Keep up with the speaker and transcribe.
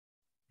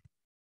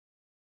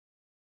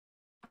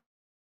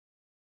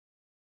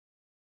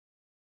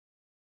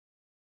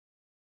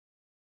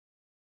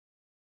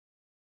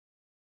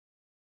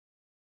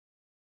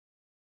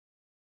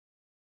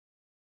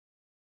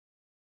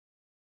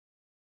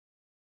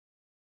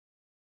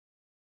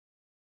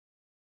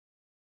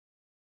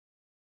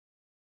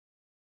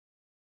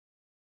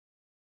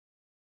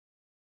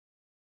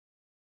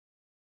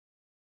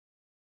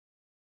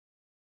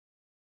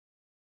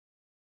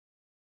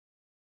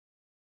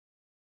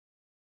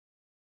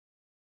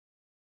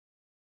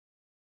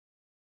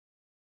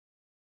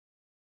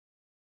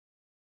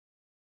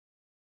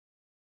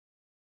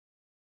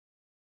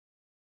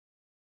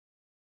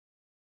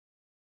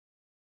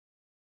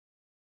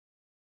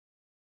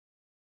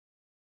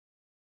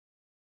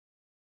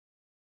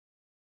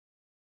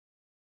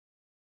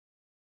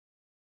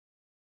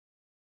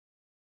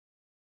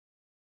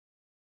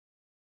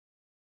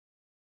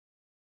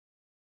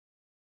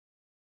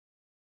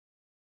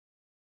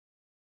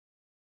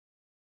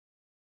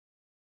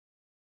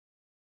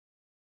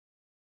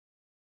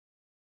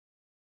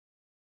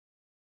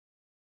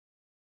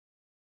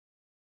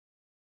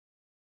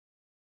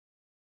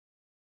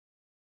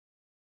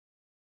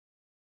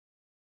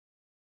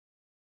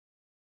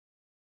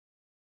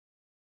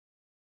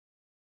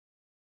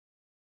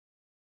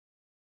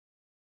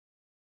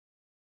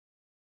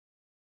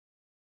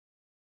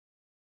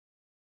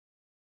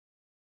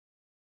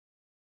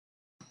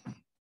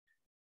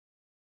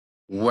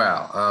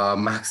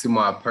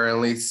Maximo,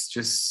 apparently it's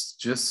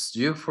just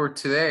you for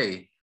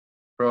today.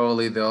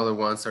 Probably the other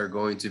ones are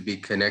going to be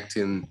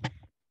connecting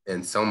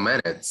in some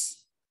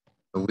minutes,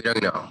 but we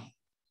don't know.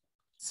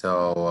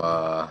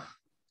 So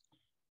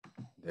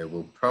they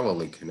will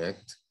probably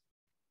connect.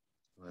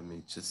 Let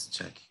me just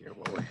check here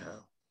what we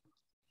have.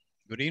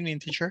 Good evening,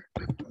 teacher.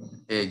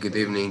 Hey, good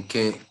evening.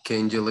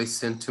 Can you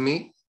listen to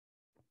me?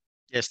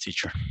 Yes,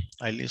 teacher.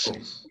 I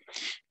listen.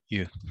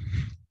 You.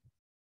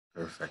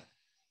 Perfect.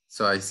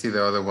 So I see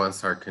the other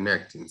ones are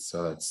connecting,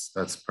 so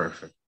that's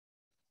perfect.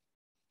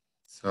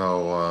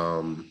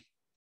 So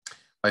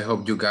I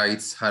hope you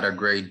guys had a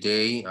great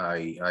day.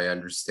 I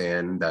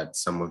understand that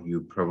some of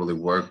you probably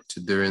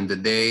worked during the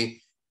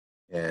day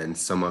and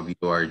some of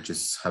you are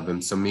just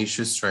having some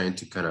issues trying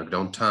to connect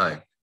on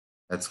time.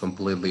 That's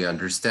completely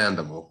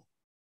understandable.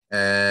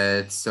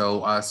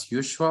 So as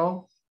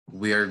usual,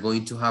 we are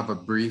going to have a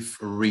brief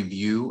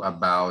review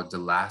about the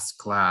last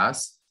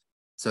class.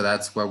 So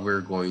that's what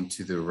we're going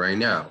to do right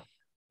now.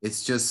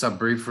 It's just a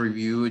brief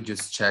review,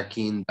 just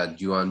checking that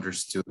you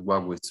understood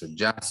what we said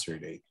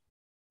yesterday.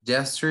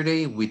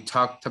 Yesterday, we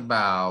talked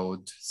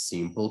about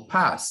simple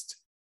past,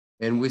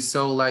 and we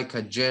saw like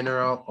a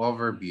general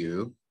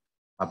overview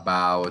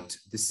about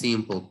the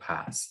simple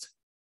past.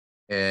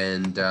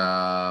 And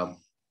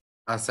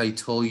as I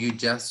told you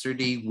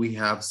yesterday, we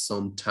have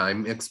some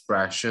time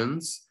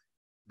expressions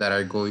that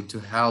are going to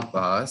help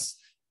us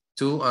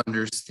to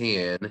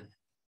understand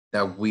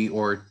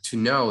that to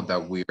know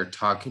that we are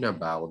talking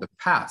about the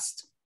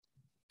past.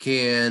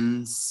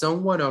 Can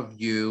someone of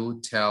you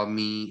tell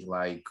me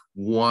like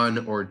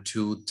one or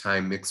two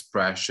time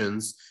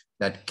expressions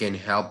that can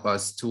help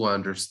us to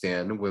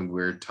understand when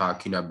we're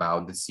talking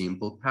about the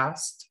simple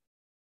past?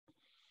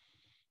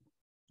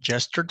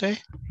 Yesterday.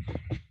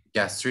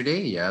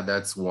 Yesterday, yeah,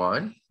 that's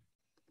one.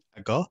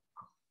 Ago.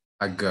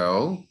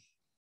 Ago,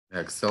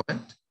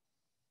 excellent.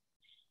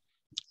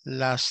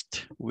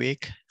 Last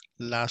week,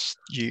 last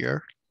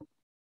year.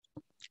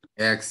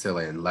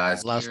 Excellent.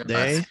 Last year,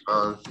 day. last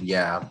month,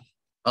 yeah,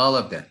 all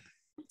of them.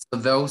 So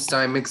those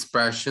time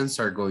expressions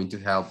are going to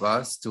help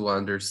us to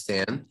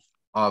understand,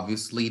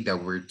 obviously,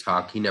 that we're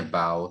talking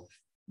about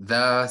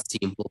the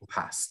simple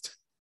past.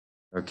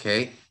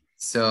 Okay,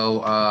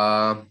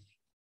 so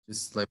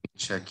just let me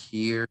check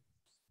here.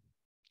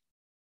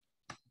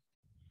 I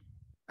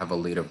have a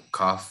little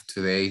cough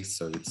today,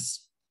 so let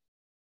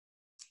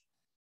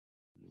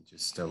me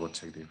just double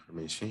check the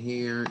information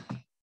here.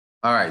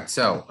 All right,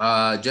 so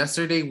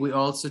yesterday we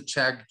also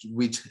checked,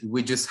 we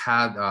just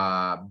had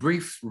a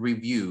brief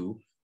review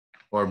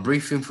or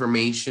brief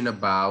information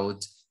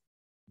about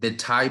the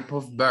type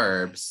of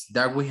verbs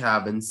that we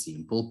have in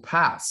simple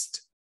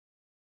past.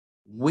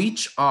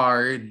 Which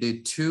are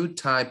the two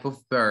type of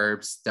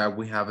verbs that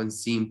we have in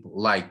simple,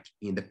 like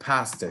in the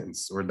past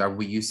tense or that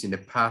we use in the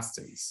past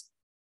tense?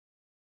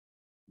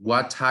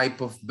 What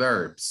type of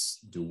verbs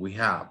do we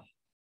have?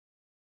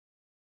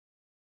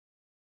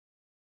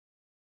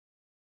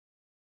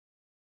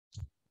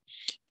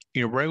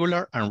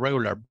 Irregular and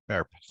regular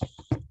verb.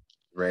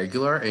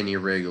 Regular and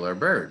irregular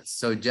verbs.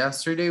 So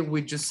yesterday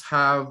we just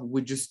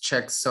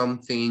checked some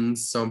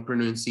things, some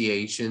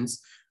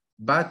pronunciations,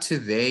 but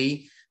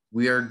today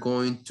we are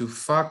going to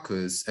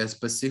focus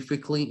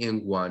specifically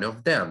in one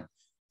of them.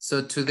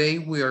 So today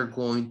we are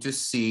going to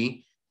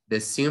see the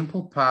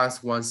simple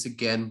past once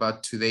again,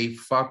 but today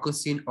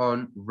focusing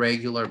on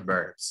regular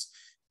verbs.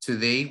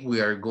 Today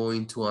we are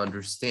going to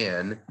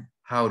understand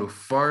how to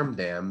form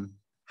them,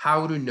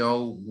 how to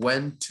know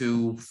when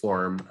to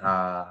form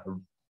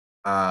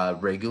a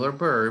regular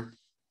verb,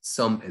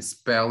 some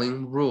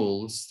spelling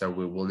rules that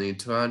we will need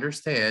to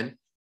understand,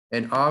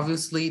 and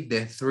obviously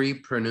the three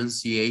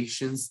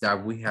pronunciations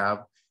that we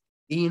have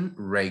in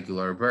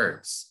regular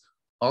verbs.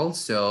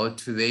 Also,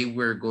 today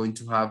we're going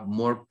to have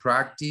more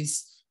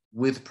practice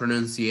with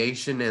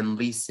pronunciation and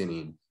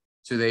listening.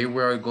 Today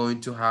we're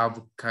going to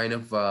have kind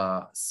of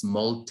a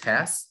small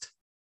test.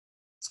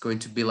 It's going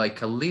to be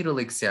like a little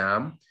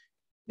exam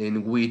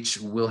in which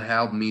will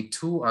help me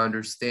to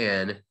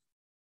understand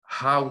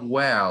how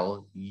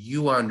well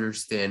you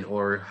understand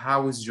or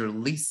how is your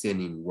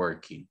listening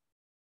working.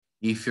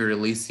 If you're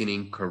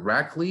listening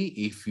correctly,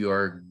 if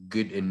you're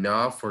good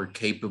enough or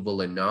capable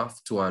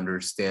enough to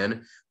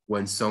understand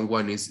when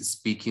someone is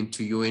speaking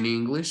to you in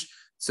English.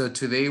 So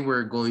today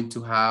we're going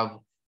to have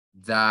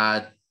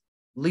that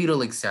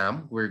little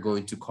exam. We're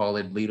going to call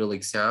it little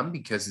exam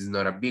because it's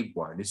not a big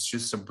one. It's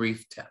just a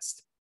brief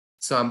test.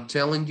 So I'm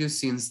telling you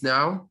since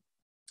now.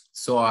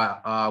 So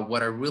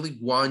what I really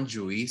want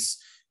you is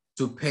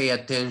to pay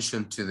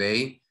attention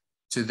today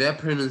to the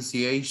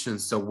pronunciation.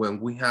 So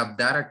when we have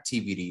that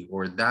activity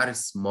or that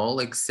small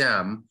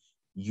exam,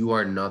 you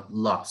are not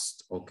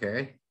lost,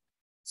 okay?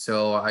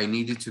 So I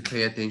need you to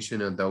pay attention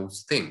to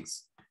those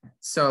things.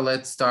 So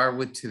let's start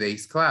with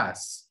today's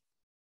class.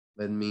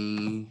 Let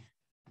me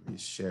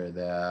share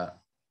the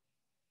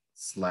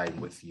slide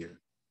with you.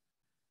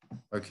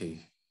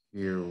 Okay,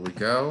 here we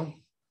go.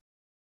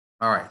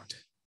 All right,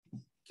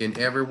 can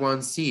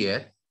everyone see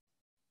it?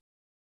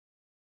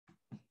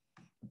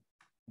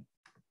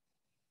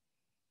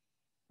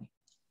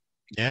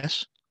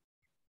 Yes.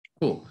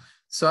 Cool.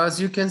 So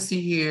as you can see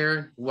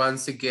here,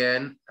 once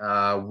again,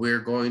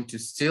 we're going to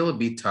still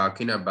be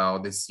talking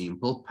about the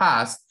simple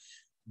past,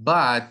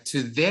 but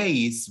today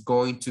is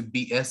going to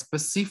be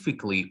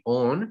specifically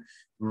on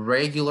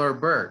regular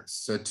verbs.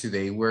 So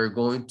today we're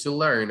going to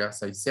learn,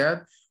 as I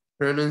said,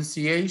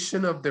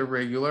 pronunciation of the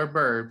regular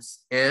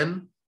verbs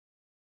and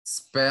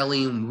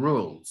spelling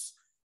rules,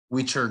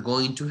 which are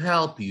going to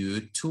help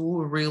you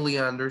to really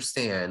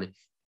understand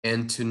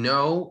and to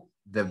know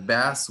the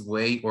best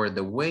way or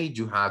the way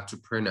you have to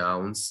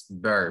pronounce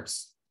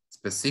verbs,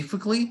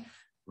 specifically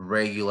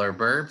regular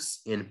verbs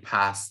in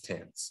past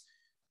tense.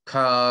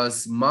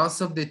 Because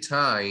most of the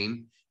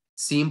time,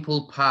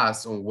 simple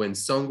past, or when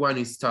someone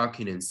is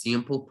talking in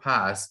simple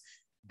past,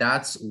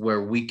 that's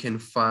where we can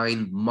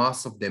find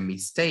most of the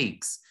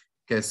mistakes,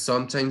 because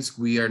sometimes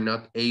we are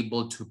not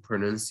able to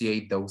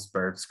pronunciate those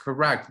verbs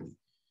correctly.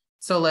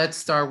 So let's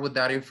start with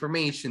that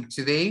information.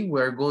 Today,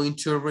 we're going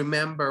to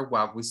remember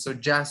what we saw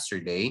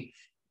yesterday.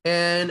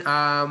 And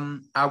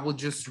I will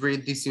just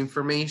read this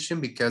information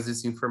because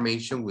this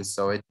information we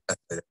saw it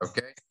yesterday,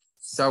 okay?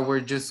 So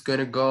we're just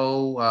gonna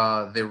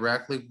go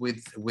directly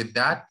with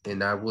that,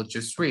 and I will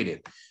just read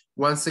it.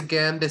 Once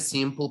again, the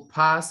simple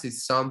past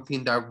is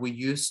something that we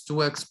use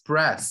to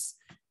express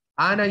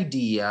an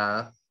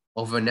idea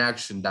of an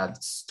action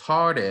that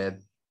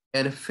started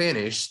and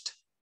finished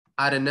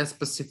at a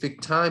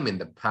specific time in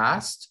the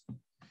past.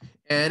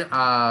 And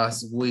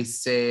as we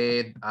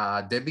said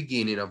at the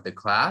beginning of the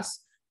class,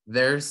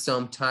 there's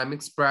some time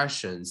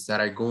expressions that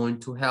are going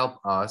to help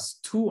us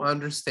to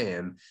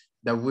understand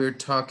that we're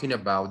talking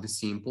about the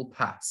simple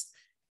past.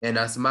 And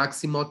as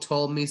Maximo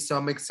told me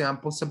some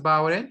examples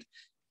about it,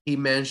 he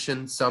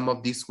mentioned some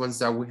of these ones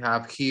that we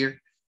have here.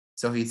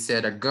 So he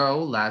said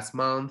ago, last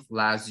month,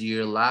 last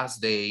year,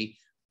 last day.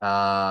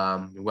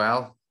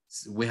 Well,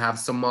 we have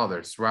some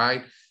others,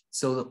 right?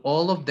 So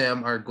all of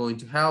them are going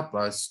to help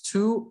us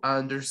to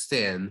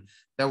understand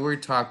that we're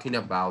talking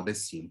about the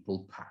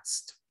simple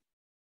past.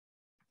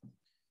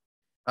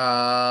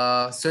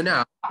 So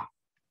now,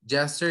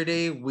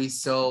 yesterday we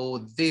saw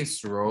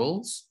these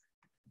rules,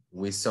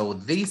 we saw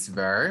these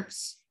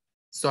verbs,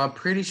 so I'm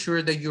pretty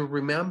sure that you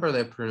remember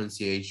the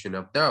pronunciation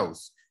of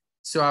those.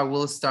 So I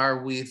will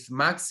start with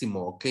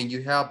Maximo. Can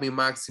you help me,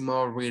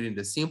 Maximo, reading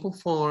the simple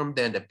form,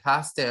 then the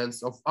past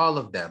tense of all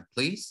of them,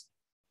 please?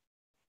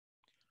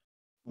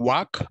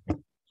 Walk,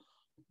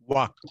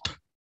 walked.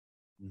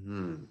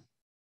 Mm-hmm.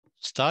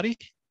 Study,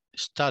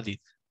 studied.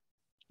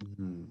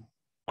 Mm-hmm.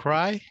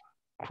 Cry,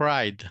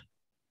 cried.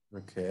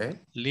 Okay.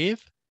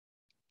 Live,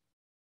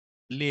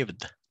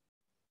 lived.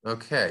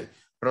 Okay.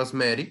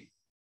 Rosemary.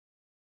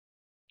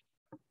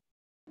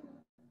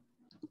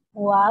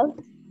 Walk,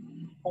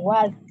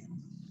 walked.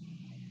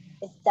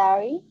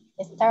 Story,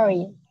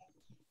 story.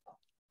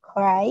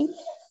 Cry,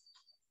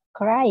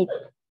 cried.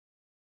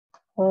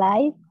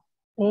 Live,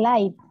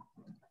 live.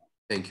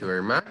 Thank you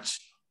very much.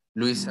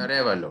 Luis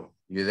Arevalo,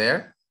 you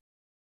there?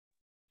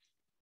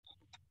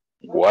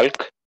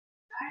 Walk,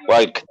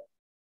 walk.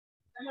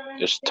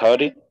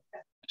 Study,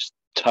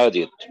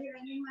 studied.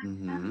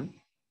 Mm-hmm.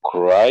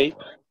 Cry,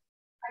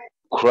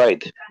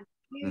 cried.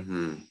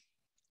 Mm-hmm.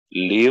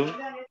 Live,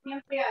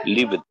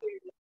 lived.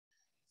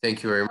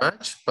 Thank you very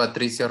much.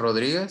 Patricia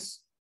Rodriguez.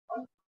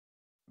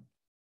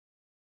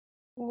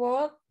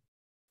 Work,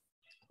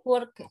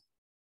 work.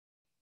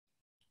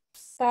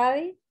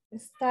 Study,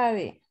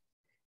 study.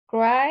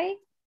 Cry,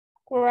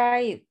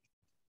 cried.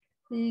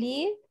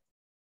 Live,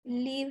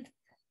 lived.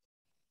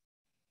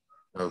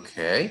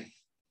 Okay.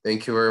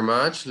 Thank you very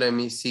much. Let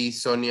me see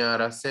Sonia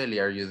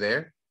Araceli. Are you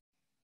there?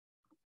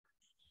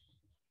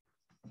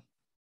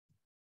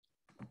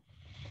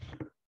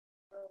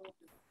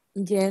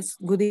 Yes,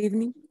 good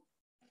evening.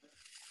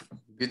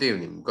 Good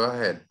evening. Go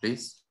ahead,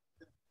 please.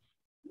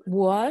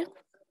 Work,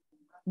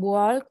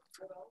 work,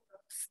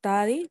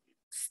 study,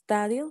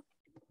 studied,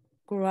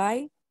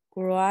 cry,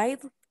 cried,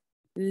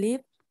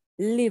 live,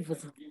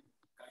 lived.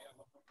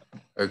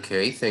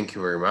 Okay, thank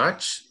you very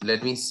much.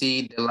 Let me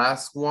see the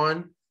last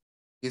one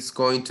is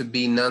going to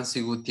be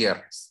Nancy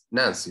Gutierrez.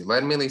 Nancy,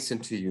 let me listen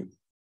to you.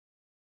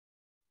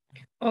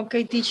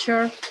 Okay,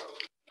 teacher.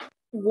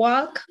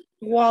 Walk,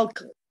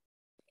 walk.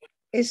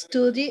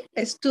 Study,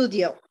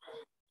 studio.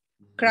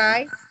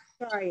 Cry,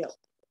 cry.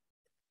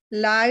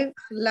 Live,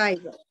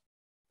 live.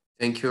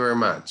 Thank you very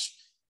much.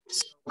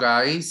 So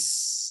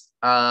guys,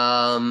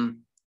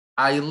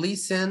 I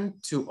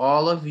listened to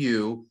all of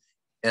you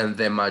and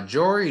the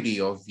majority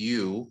of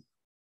you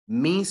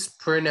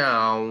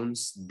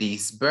mispronounce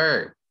this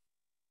verb.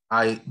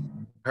 I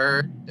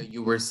heard that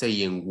you were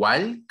saying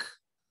walk,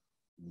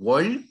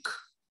 walk,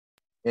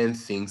 and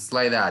things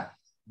like that.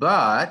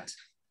 But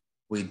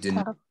we do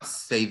not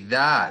say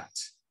that.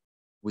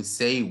 We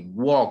say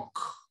walk.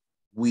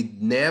 We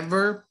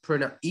never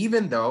pronounce,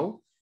 even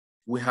though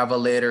we have a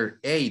letter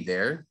A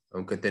there,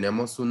 aunque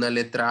tenemos una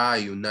letra A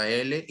y una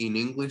L, in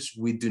English,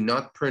 we do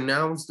not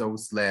pronounce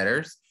those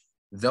letters.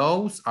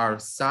 Those are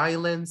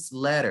silent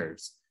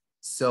letters.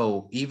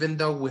 So even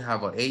though we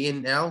have an A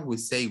and L, we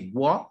say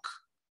walk,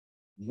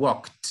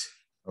 walked.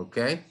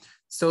 okay?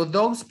 So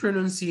those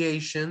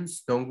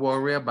pronunciations, don't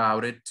worry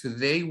about it.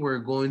 Today we're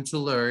going to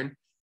learn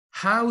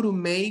how to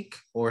make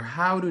or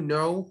how to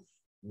know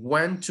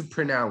when to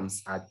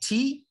pronounce a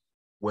T,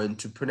 when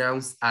to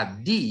pronounce a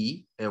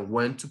D, and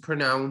when to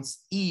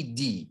pronounce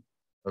ED,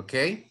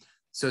 okay?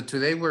 So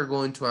today we're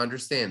going to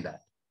understand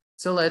that.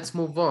 So let's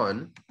move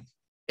on.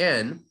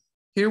 And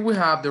here we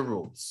have the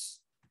rules.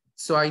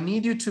 So I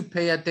need you to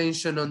pay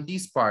attention on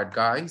this part,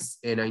 guys,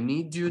 and I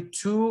need you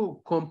to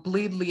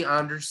completely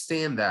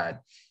understand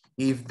that.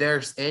 If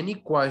there's any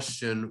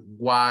question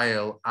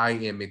while I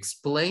am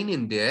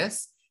explaining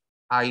this,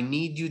 I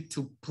need you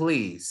to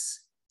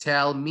please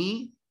tell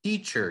me,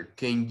 teacher,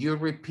 can you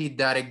repeat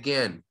that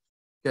again?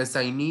 Because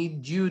I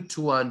need you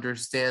to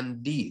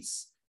understand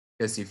this.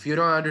 Because if you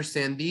don't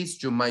understand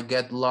this, you might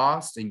get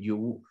lost and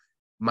you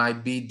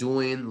might be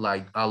doing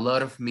like a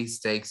lot of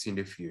mistakes in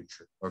the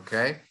future,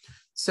 okay?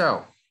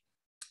 So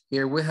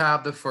here we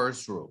have the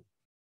first rule.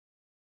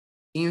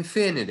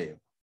 Infinitive.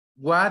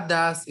 What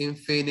does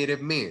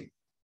infinitive mean?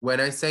 When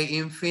I say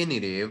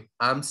infinitive,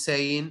 I'm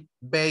saying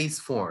base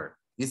form.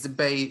 It's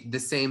the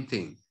same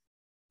thing.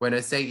 When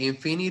I say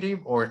infinitive,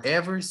 or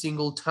every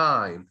single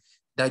time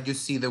that you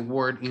see the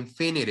word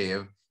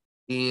infinitive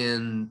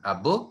in a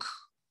book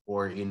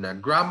or in a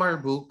grammar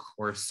book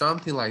or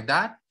something like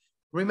that,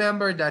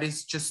 remember that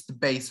it's just the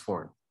base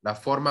form, la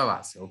forma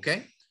base,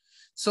 okay?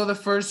 So the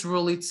first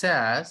rule, it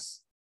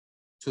says,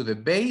 to the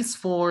base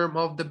form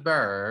of the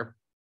verb,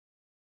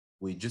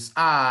 we just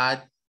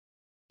add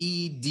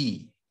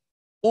ed,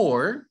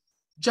 or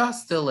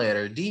just the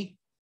letter D.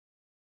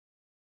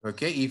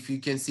 Okay, if you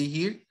can see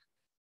here,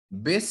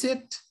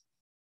 visit,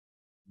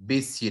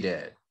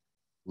 visited,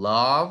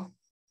 love,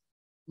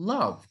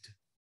 loved.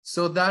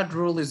 So that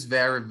rule is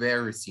very,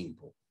 very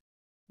simple.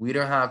 We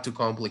don't have to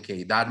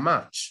complicate that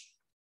much.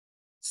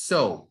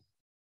 So,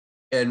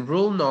 and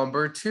rule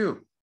number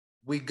 2,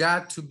 we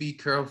got to be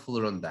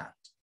careful on that.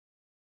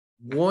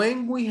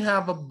 When we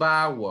have a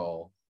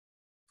vowel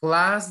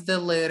plus the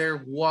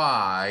letter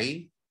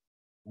Y,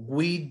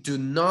 we do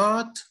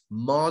not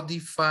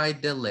modify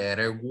the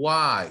letter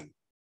Y.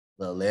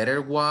 The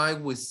letter Y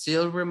will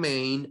still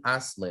remain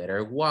as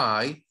letter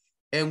Y,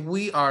 and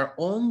we are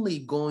only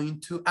going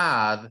to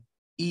add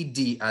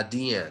ed at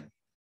the end.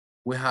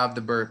 We have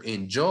the verb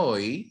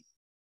enjoy,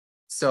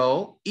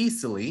 so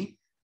easily,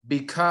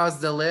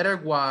 because the letter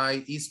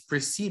Y is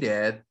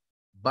preceded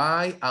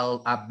by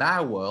a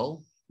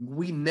vowel,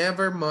 we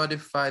never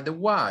modify the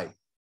Y.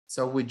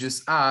 So we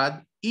just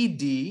add ed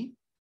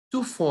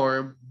to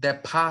form the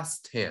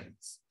past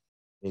tense.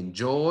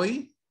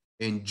 Enjoy,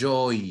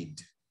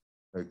 enjoyed,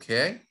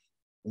 okay?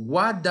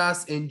 What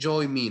does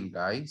enjoy mean,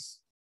 guys?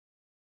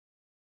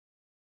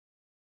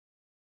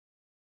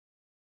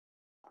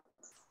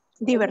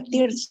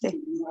 Divertirse.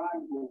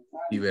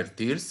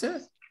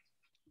 Divertirse?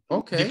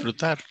 Okay.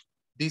 Disfrutar.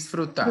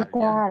 Disfrutar.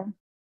 Yeah.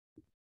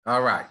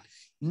 All right.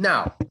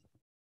 Now,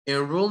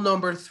 in rule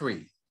number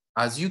 3,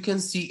 as you can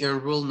see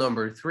in rule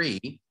number 3,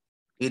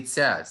 it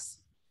says,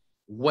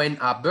 when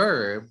a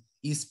verb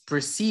is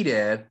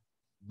preceded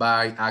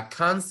by a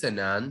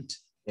consonant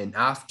and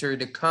after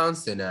the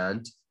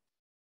consonant,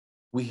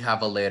 we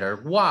have a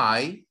letter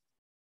Y,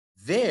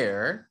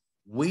 there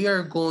we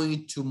are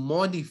going to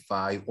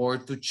modify or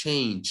to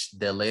change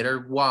the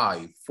letter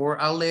Y for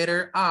a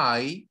letter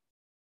I,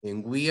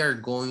 and we are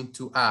going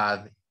to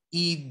add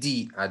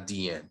ed at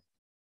the end.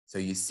 So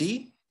you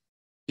see,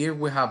 here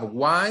we have a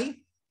Y,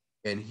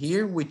 and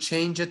here we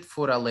change it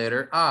for a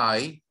letter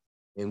I,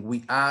 and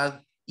we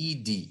add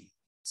ed.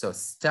 So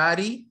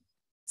study,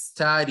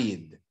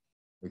 studied,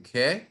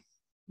 okay?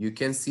 You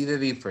can see the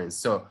difference.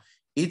 So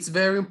it's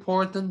very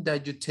important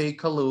that you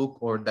take a look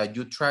or that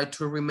you try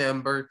to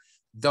remember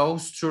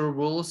those 2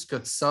 rules,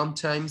 because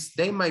sometimes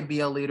they might be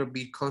a little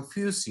bit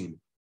confusing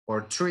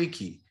or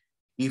tricky.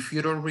 If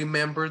you don't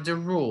remember the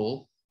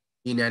rule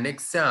in an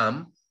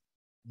exam,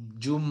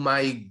 you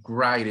might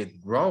write it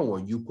wrong, or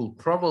you could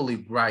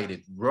probably write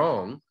it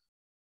wrong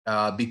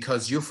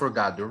because you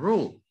forgot the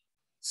rule.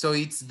 So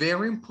it's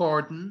very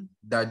important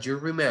that you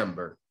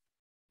remember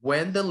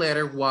when the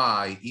letter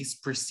Y is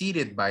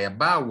preceded by a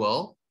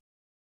vowel,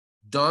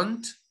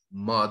 don't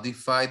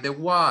modify the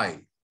Y.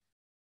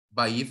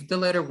 But if the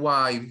letter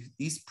Y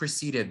is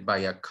preceded by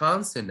a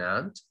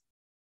consonant,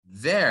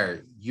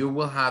 there you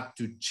will have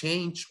to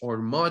change or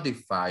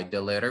modify the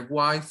letter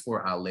Y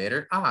for a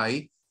letter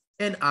I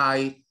and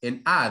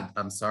add,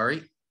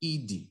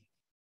 ed.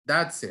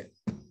 That's it.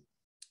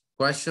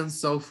 Questions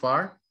so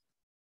far?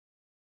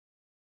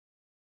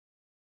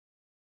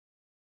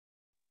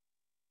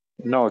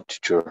 No,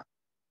 teacher.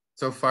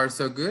 So far,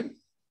 so good?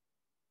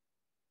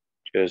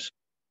 Yes.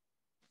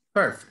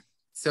 Perfect.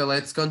 So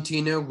let's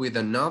continue with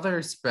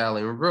another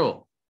spelling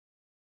rule.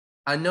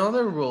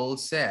 Another rule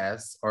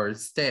says or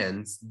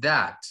stands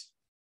that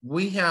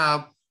we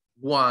have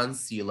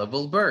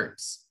 1-syllable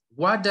verbs.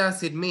 What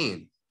does it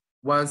mean,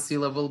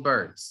 1-syllable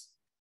verbs?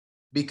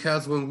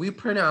 Because when we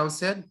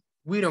pronounce it,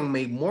 we don't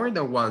make more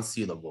than 1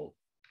 syllable.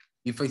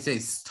 If I say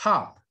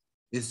stop,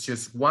 it's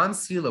just 1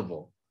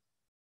 syllable.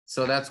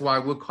 So that's why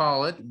we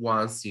call it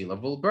one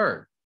syllable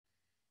verb.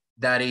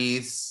 That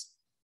is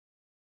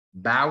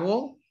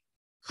vowel,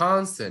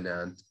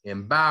 consonant,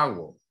 and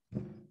vowel.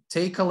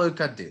 Take a look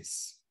at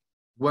this.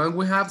 When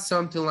we have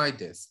something like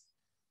this,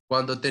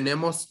 cuando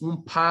tenemos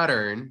un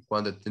pattern,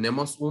 cuando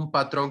tenemos un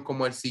patrón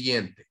como el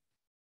siguiente,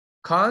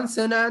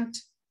 consonant,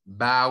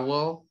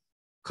 vowel,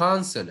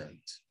 consonant.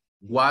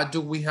 What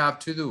do we have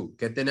to do?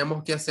 ¿Qué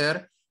tenemos que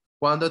hacer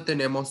cuando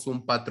tenemos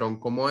un patrón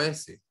como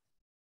ese?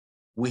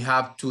 We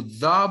have to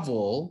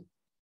double,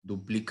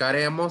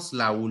 duplicaremos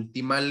la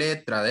última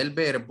letra del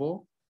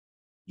verbo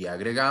y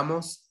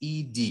agregamos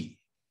ed.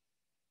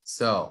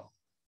 So,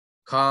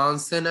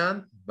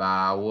 consonant,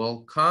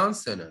 vowel,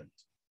 consonant.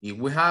 If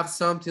we have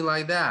something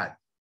like that,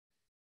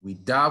 we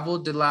double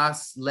the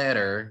last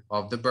letter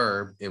of the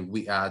verb and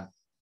we add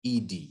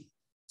ed.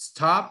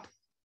 Stop,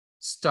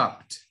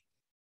 stopped.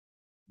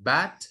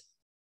 Bat,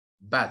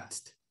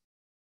 batted.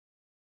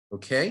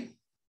 Okay?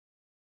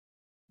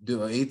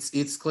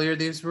 It's clear,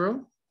 this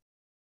rule?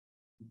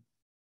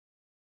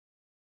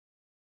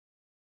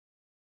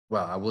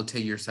 Well, I will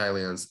take your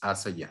silence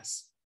as a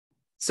yes.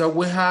 So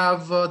we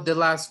have the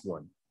last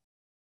one,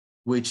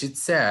 which it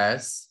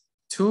says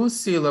 2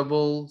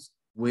 syllables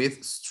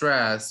with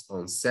stress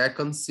on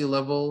second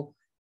syllable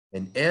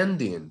and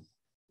ending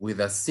with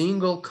a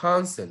single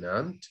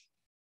consonant,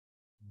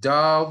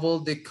 double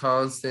the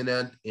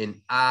consonant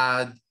and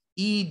add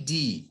ed.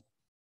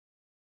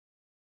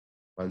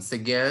 Once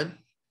again,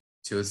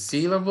 2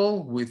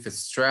 syllable with a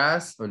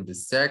stress on the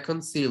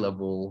second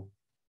syllable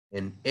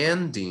and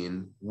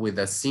ending with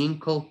a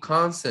single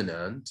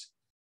consonant,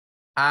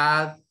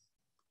 add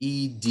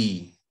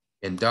ed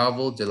and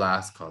double the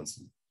last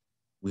consonant.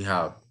 We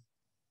have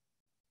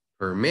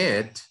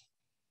permit,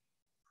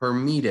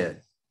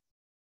 permitted,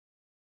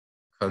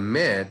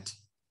 commit,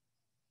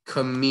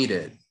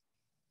 committed.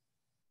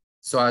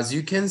 So as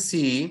you can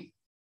see,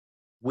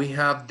 we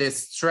have the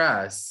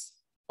stress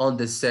on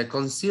the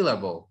second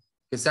syllable,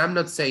 because I'm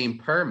not saying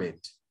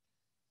permit.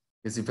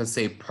 Because if I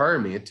say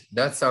permit,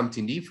 that's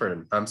something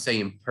different. I'm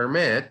saying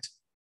permit,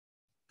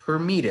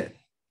 permitted,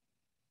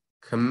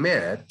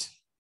 commit,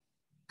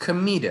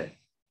 committed.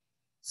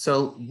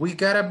 So we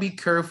gotta be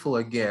careful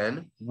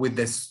again with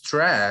the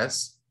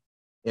stress.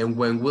 And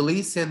when we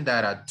listen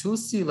that a 2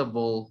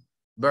 syllable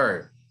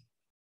verb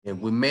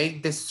and we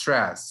make the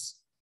stress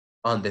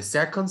on the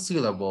second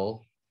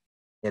syllable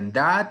and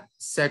that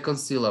second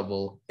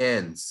syllable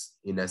ends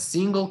in a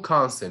single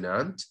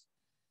consonant,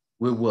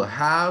 we will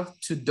have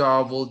to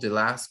double the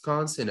last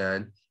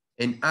consonant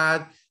and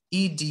add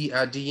ed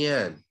at the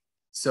end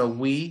so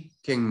we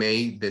can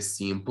make the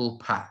simple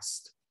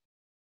past.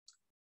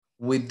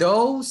 With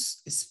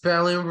those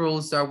spelling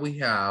rules that we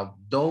have,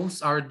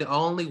 those are the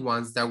only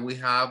ones that we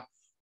have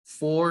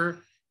for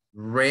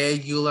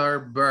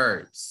regular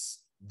verbs.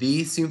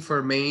 This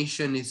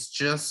information is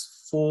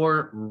just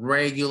for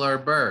regular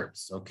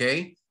verbs,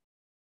 okay?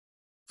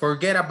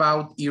 Forget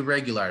about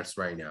irregulars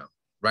right now.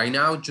 Right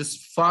now,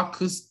 just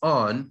focus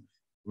on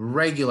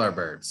regular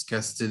verbs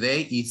because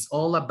today it's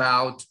all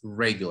about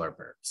regular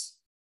verbs.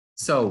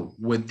 So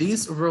with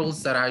these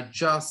rules that I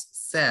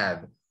just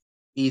said,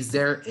 is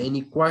there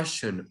any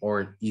question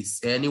or is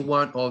any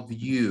one of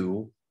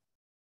you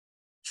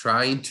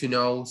trying to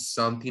know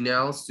something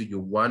else? Do you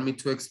want me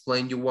to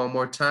explain you one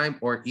more time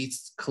or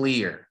it's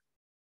clear?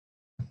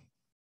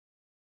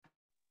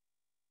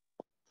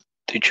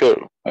 Teacher,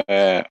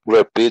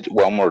 repeat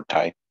one more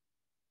time.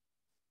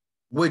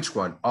 Which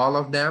one? All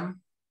of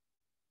them?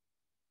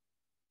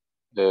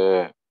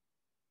 The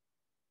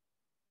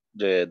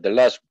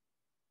last.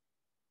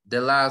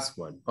 The last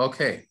one.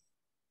 Okay.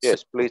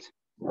 Yes, please.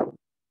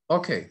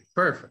 Okay,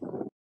 perfect.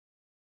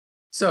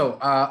 So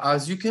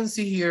as you can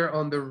see here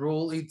on the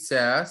rule, it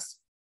says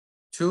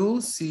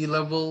 2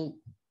 syllable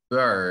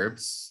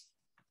verbs.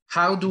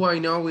 How do I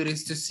know it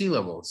is 2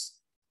 syllables?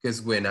 Because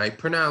when I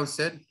pronounce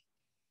it,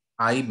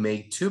 I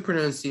make 2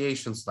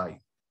 pronunciations like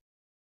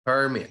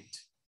permit.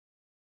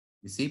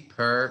 You see,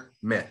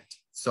 permit.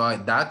 So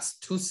that's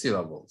 2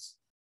 syllables.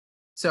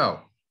 So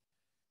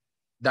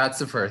that's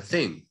the first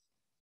thing.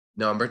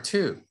 Number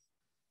 2,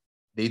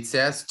 it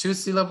says 2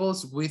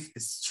 syllables with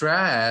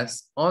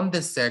stress on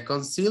the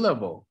second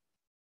syllable.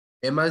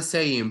 Am I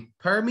saying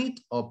permit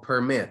or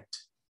permit?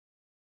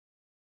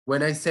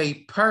 When I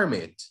say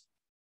permit,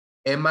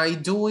 am I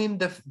doing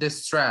the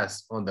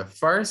stress on the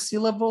first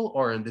syllable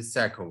or on the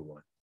second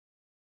one?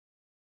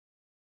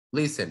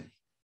 Listen,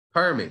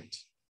 permit.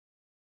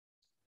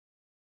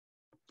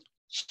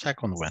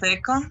 Second one.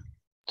 Second.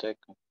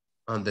 Second.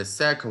 On the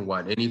second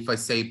one. And if I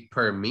say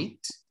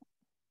permit?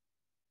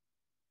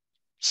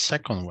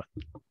 Second one.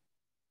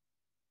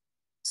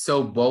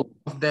 So both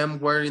of them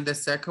were in the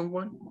second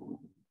one?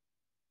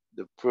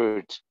 The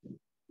first.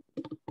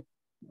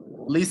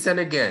 Listen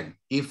again.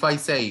 If I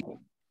say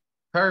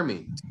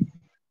permit,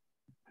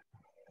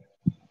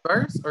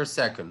 first or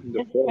second?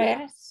 The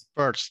First.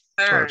 First.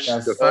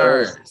 First. The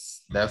first.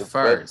 first. The first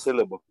first.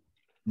 syllable.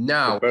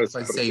 Now, The if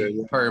first, I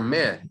say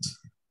permit,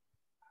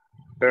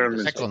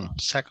 Permit.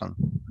 Second.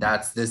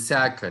 that's the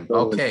second.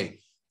 Okay.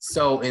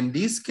 So in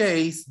this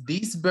case,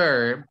 this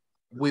verb,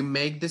 we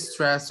make the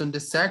stress on the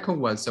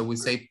second one. So we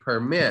say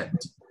permit,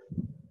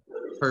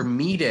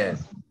 permitted.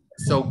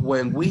 So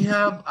when we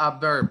have a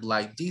verb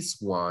like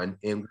this one,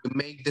 and we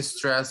make the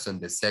stress on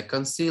the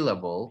second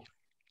syllable,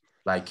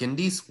 like in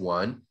this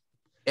one,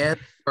 and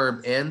the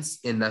verb ends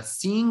in a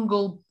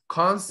single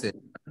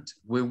consonant,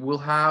 we will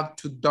have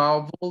to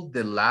double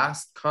the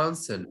last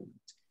consonant.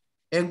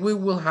 And we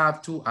will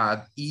have to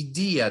add ed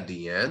at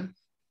the end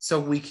so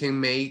we can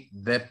make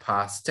the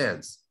past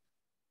tense.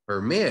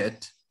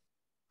 Permit,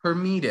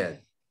 permitted.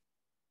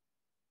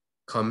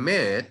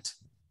 Commit,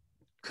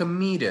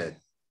 committed.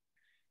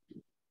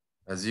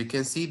 As you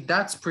can see,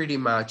 that's pretty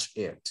much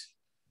it.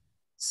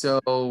 So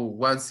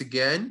once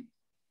again,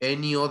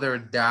 any other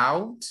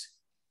doubt,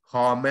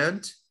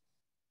 comment,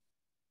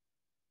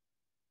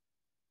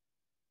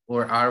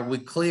 or are we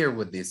clear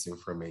with this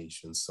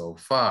information so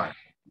far?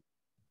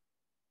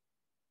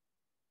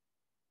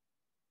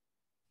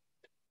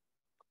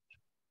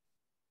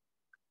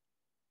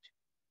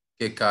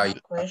 Que calle,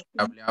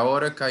 hable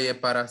ahora, calle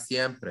para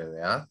siempre,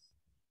 ¿verdad?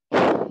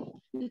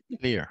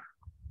 Clear.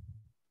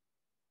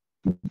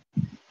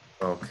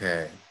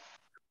 Okay.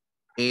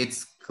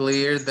 It's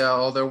clear the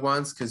other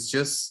ones because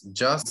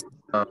just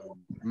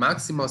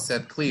Maximo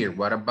said clear.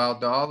 What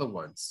about the other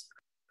ones?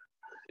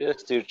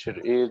 Yes, teacher,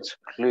 it's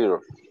clear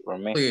for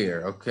me.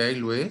 Clear. Okay,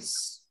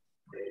 Luis.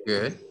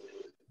 Good.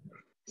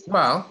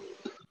 Well,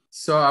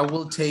 so I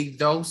will take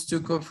those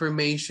two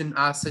confirmation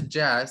as a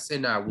yes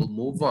and I will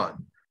move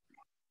on.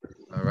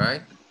 All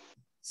right.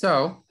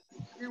 So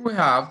here we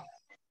have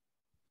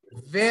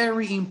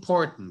very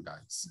important,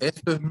 guys.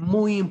 Esto es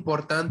muy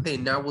importante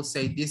and I will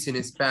say this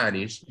in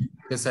Spanish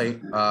because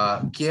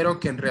quiero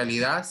que en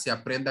realidad se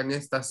aprendan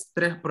estas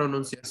tres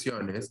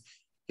pronunciaciones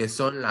que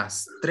son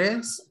las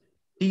tres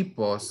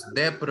tipos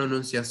de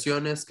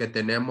pronunciaciones que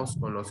tenemos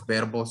con los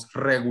verbos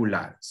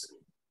regulares.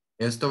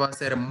 Esto va a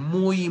ser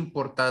muy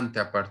importante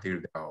a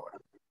partir de ahora.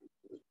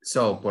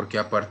 So, porque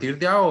a partir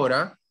de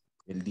ahora,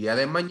 el día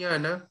de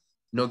mañana,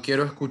 no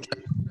quiero escuchar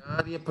a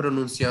nadie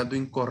pronunciando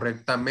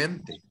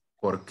incorrectamente.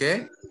 ¿Por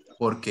qué?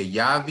 Porque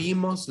ya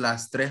vimos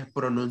las tres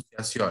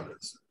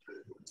pronunciaciones.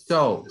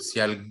 So, si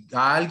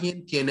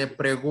alguien tiene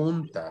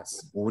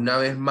preguntas, una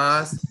vez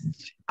más,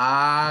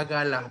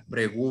 haga las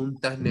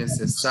preguntas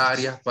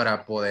necesarias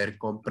para poder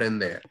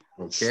comprender.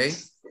 ¿Ok?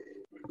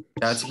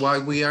 That's why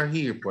we are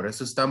here. Por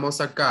eso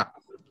estamos acá.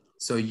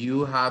 So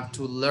you have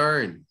to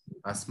learn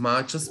as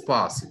much as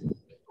possible.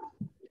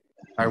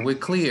 Are we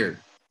clear?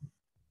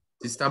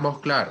 ¿Sí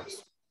estamos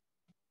claros?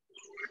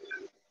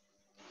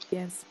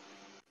 Yes.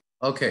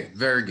 Okay,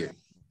 very good.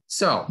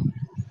 So,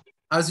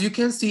 as you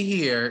can see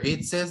here,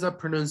 it says the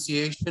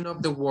pronunciation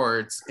of the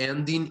words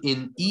ending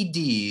in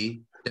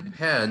ed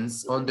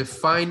depends on the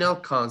final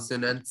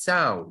consonant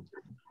sound.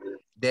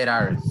 There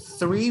are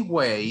three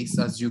ways,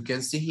 as you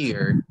can see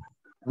here.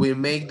 We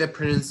make the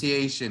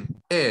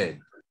pronunciation id.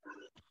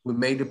 We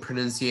make the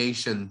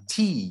pronunciation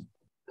t.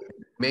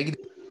 Make the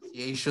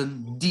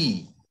pronunciation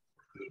d.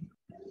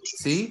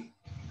 ¿Sí?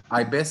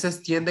 Hay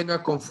veces tienden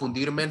a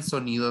confundirme el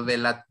sonido de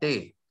la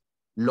T.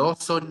 Los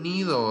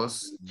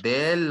sonidos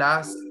de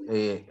las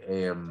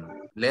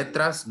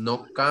letras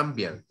no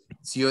cambian.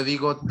 Si yo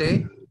digo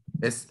T,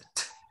 es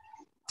t,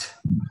 t,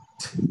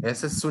 t.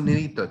 Ese es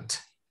sonidito. T,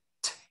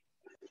 t.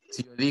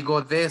 Si yo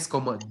digo D, es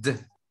como d,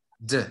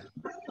 d,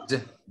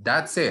 d.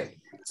 That's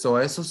it. So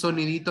esos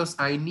soniditos,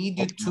 I need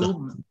you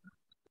to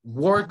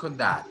work on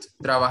that.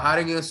 Trabajar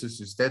en eso.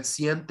 Si usted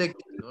siente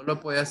que no lo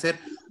puede hacer,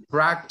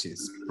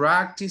 practice,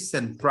 practice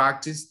and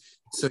practice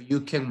so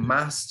you can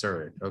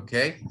master it,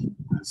 okay?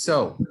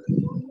 So,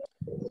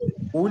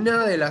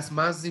 una de las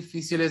más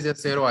difíciles de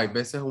hacer o hay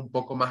veces un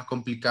poco más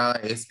complicada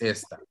es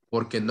esta,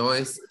 porque no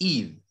es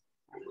id.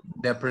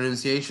 The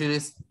pronunciation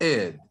is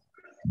id.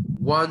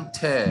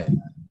 Wanted,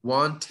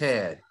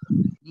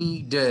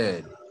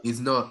 needed. It's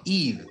not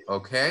id,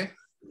 okay?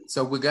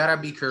 So we gotta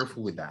be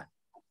careful with that.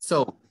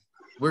 So,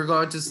 we're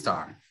going to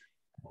start.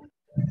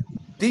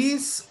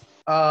 These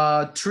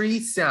three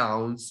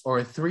sounds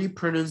or three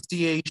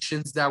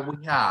pronunciations that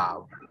we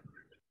have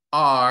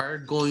are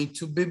going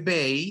to be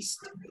based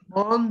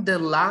on the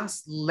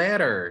last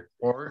letter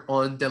or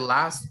on the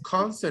last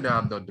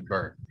consonant of the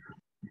verb.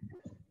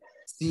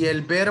 Si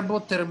el verbo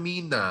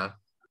termina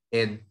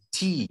en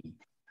T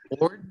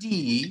or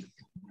D,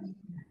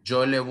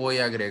 yo le voy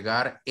a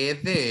agregar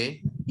ed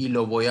y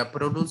lo voy a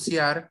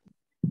pronunciar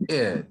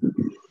id.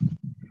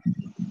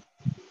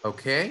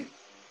 Okay?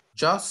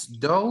 Just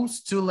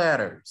those two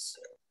letters.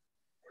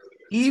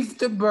 If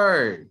the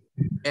verb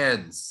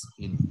ends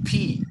in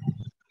P,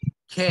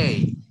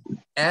 K,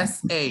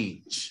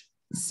 SH,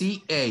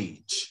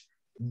 CH,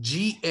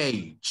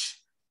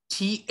 GH,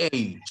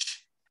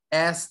 TH,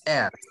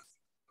 SS,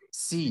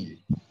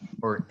 C,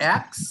 or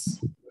X,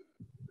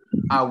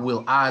 I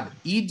will add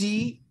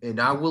ED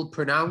and I will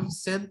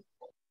pronounce it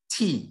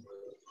T.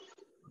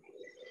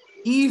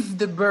 If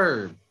the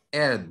verb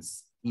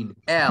ends in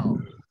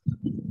L,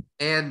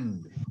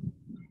 N,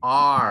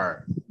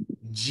 R,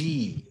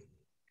 G,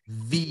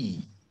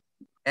 V,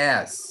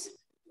 S,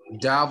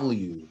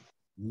 W,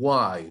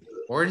 Y,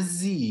 or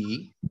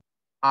Z,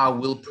 I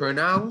will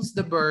pronounce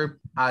the verb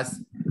as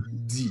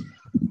D.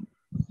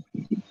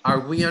 Are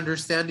we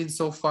understanding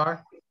so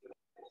far?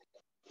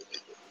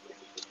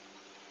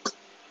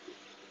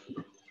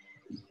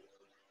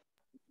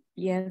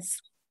 Yes.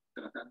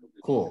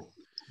 Cool.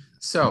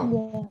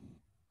 So,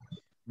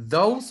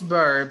 those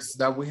verbs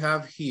that we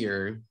have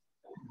here,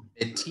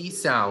 the T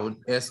sound,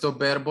 estos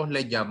verbos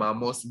le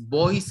llamamos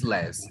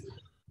voiceless.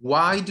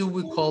 Why do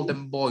we call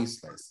them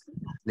voiceless?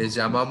 Les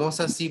llamamos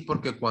así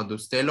porque cuando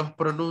usted los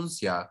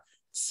pronuncia,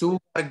 su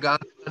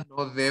garganta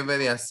no debe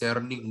de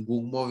hacer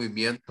ningún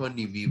movimiento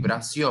ni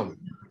vibración.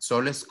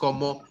 Solo es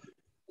como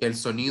que el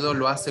sonido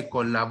lo hace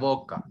con la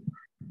boca.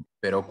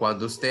 Pero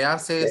cuando usted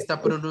hace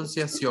esta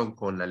pronunciación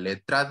con la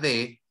letra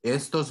D,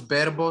 estos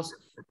verbos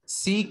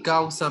sí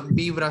causan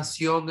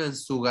vibración en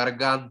su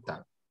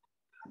garganta.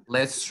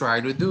 Let's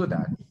try to do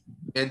that.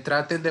 And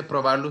traten de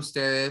probarlo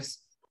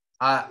ustedes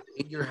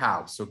in your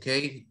house,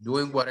 okay?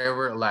 Doing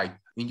whatever, like,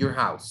 in your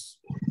house.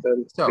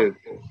 So,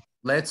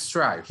 let's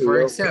try.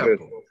 For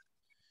example,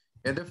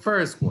 in the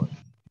first one,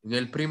 en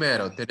el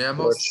primero,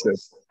 tenemos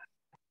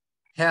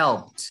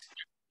helped,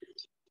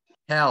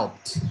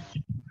 helped,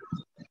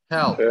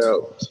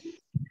 helped.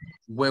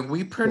 When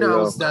we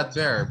pronounce that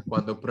verb,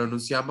 cuando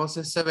pronunciamos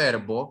ese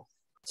verbo,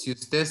 si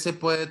usted se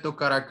puede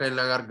tocar acá en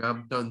la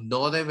garganta,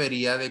 no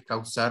debería de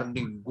causar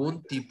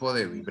ningún tipo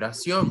de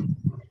vibración.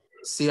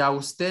 Si a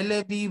usted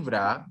le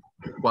vibra,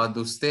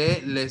 cuando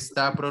usted le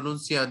está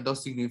pronunciando,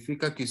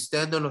 significa que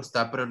usted no lo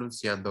está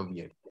pronunciando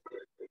bien.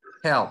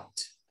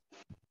 Helped,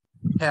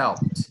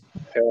 helped,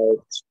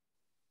 helped,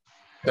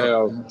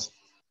 helped,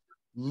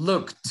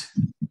 looked,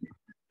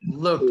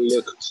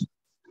 looked,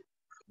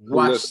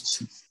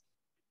 watched,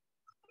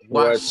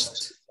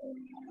 watched,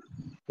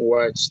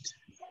 watched.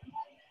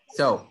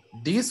 So,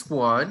 this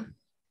one,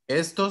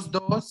 estos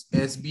dos,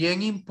 es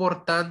bien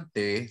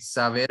importante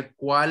saber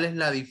cuál es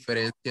la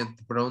diferencia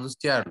entre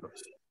pronunciarlos.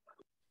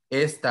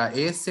 Esta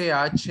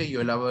SH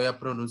yo la voy a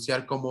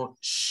pronunciar como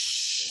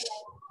sh,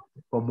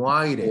 como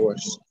aire.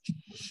 Washed,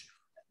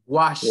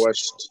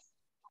 Washed.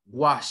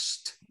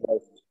 washed.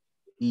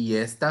 Y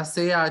esta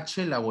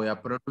CH la voy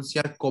a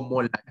pronunciar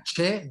como la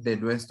che de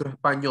nuestro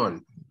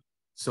español.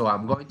 So,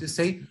 I'm going to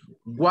say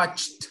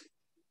watched,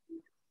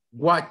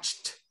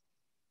 watched.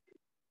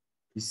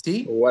 You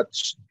see?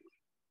 Watched.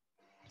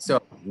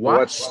 So,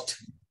 watched,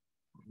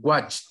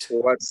 watched.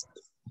 Watched.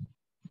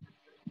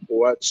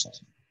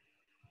 Watched.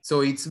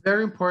 So, it's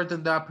very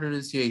important, that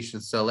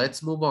pronunciation. So,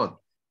 let's move on.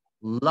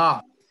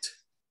 Locked,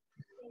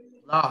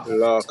 locked,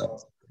 Locked.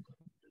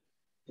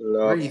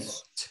 Locked.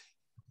 breathed,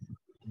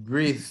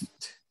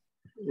 breathed,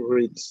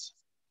 Breathed.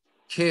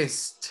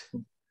 kissed,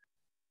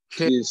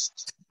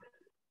 Kissed.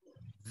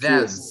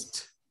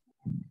 danced,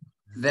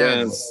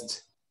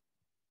 danced,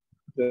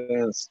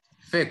 Danced.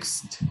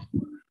 fixed.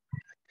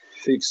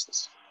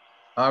 Fixed.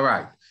 All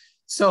right.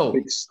 So,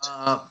 Fixed.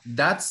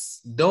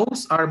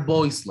 those are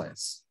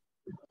voiceless.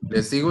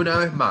 Les digo una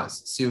vez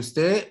más, si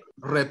usted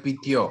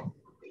repitió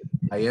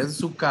ahí en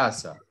su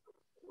casa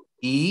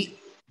y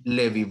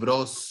le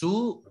vibró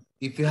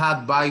if you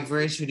have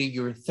vibration in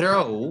your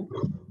throat,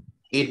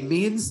 it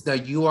means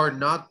that you are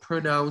not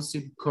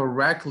pronouncing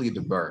correctly the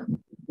verb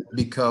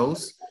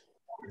because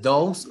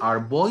those are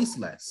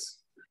voiceless.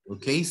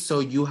 Okay, so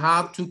you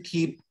have to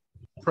keep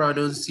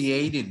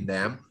pronunciating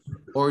them,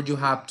 or you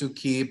have to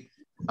keep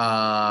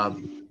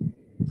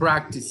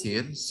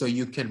practicing so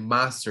you can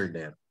master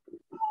them.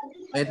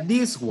 And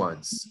these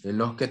ones, en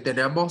los que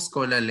tenemos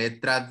con la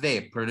letra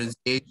D,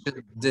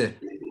 pronunciation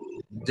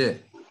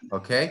D,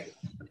 okay?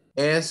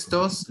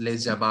 Estos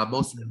les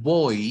llamamos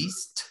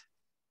voiced.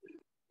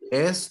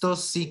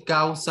 Estos sí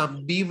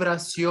causan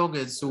vibración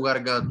en su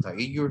garganta,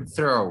 in your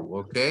throat,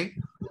 okay?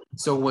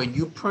 So when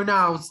you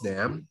pronounce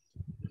them,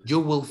 you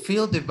will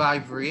feel the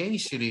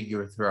vibration in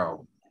your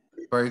throat.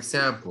 For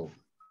example,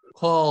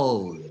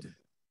 cold,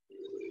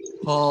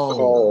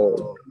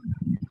 cold,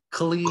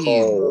 cleaned,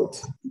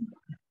 Cold.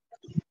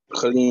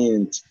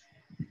 Cleaned.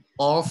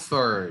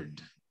 offered,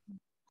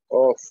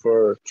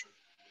 Offered.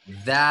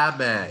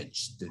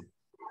 damaged,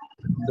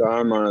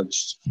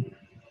 Damaged.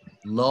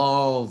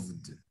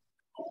 loved,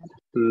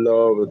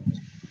 Loved.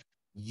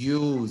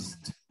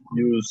 used,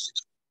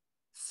 Used.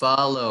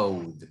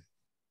 followed,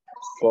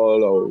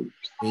 Followed.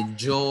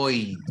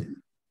 enjoyed,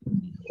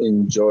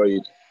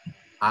 Enjoyed.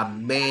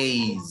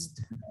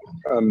 amazed.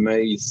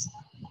 Amazed.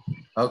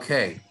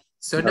 Okay,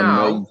 so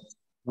now Amazed.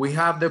 we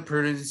have the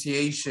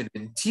pronunciation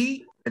in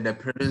T and the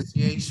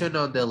pronunciation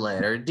on the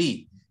letter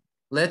D.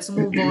 Let's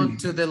move on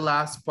to the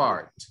last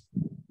part,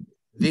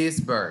 these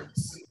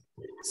verbs.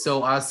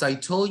 So as I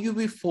told you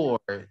before,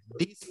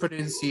 this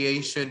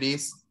pronunciation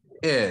is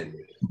id.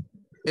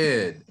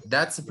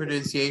 That's the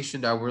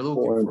pronunciation that we're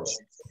looking for.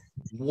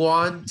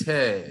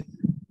 Wanted,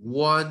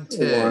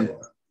 wanted,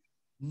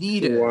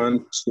 needed,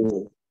 Want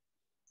to.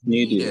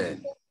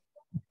 Needed.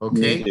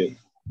 okay? Needed.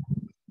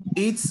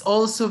 It's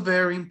also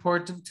very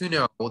important to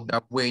know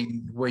that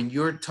when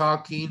you're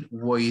talking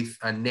with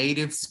a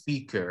native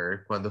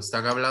speaker, cuando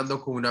están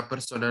hablando con una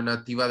persona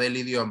nativa del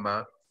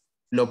idioma,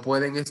 lo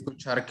pueden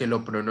escuchar que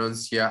lo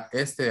pronuncia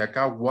este de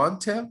acá,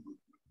 wanted,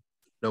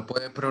 lo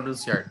pueden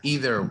pronunciar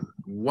either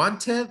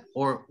wanted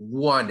or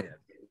wanted.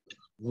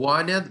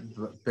 Wanted,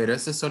 pero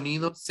ese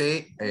sonido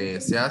se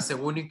hace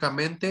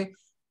únicamente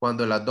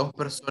cuando las dos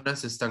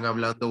personas están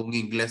hablando un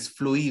inglés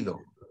fluido.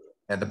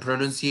 And the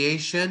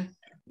pronunciation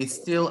it's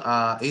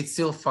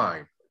still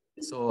fine.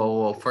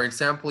 So for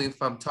example,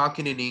 if I'm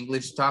talking in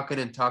English, talking,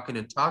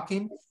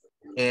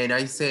 and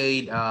I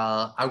say,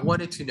 I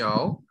wanted to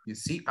know, you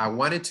see, I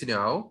wanted to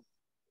know.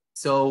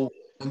 So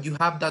when you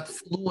have that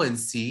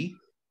fluency,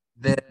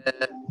 the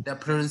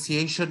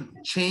pronunciation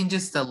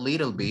changes a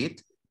little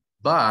bit,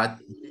 but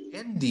the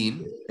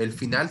ending, el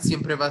final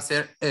siempre va a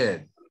ser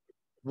ed,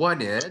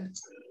 wanted.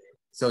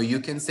 So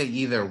you can say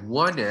either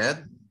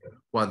wanted,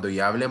 cuando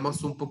ya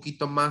hablemos un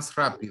poquito más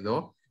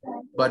rápido,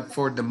 but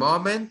for the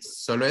moment,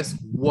 solo es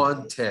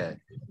wanted,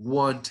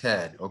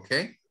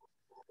 okay?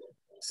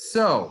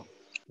 So,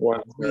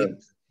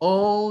 with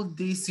all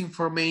this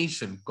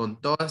information, con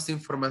toda esta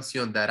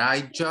información that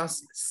I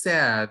just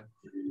said,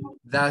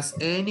 does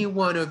any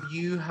one of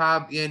you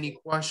have any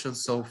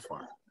questions so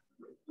far?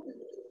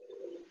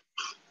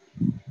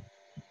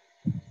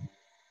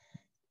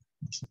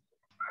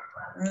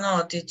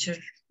 No, teacher.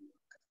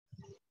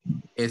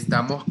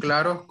 Estamos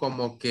claros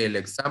como que el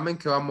examen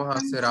que vamos a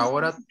hacer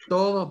ahora,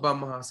 todos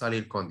vamos a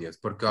salir con 10,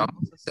 porque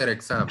vamos a hacer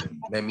examen,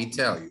 let me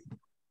tell you.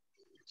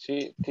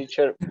 Sí,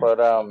 teacher,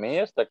 para mí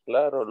está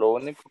claro. Lo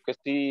único que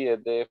sí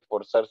es de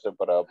esforzarse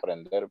para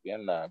aprender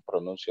bien la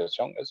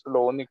pronunciación. Eso es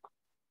lo único.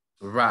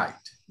 Right.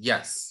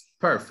 Yes.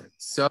 Perfect.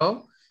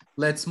 So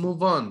let's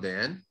move on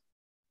then.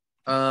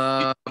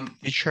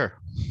 Teacher,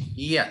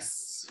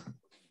 Yes.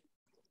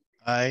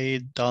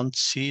 I don't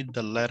see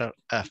the letter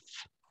F.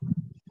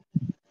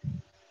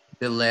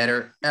 The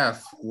letter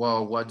F.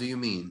 Well, what do you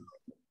mean?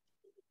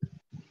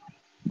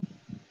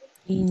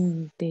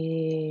 In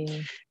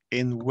the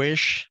In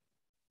which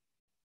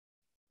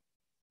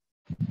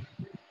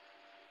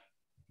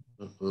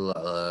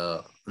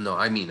No,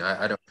 I mean,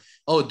 I don't.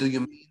 Oh, do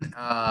you mean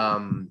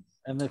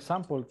An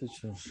example,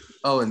 teacher.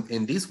 Oh,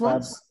 in these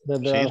ones?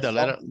 see the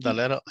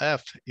letter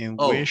F in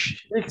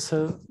which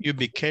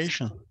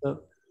ubication?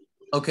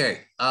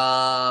 Okay.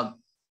 I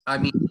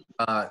mean,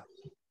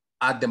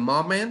 at the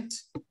moment,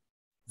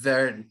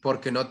 there,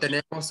 porque no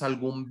tenemos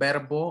algún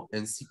verbo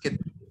en sí que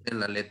en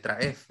la letra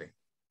F.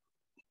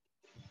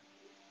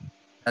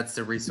 That's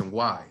the reason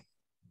why.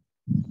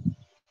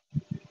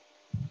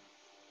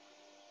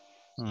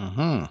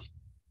 Uh-huh.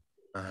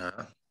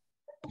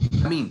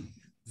 I mean,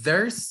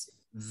 there's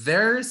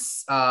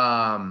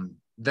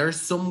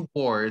some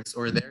words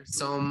or there's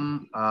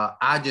some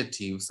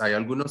adjectives. Hay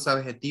algunos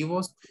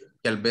adjetivos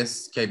que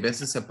hay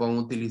veces se pueden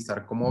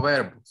utilizar como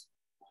verbos.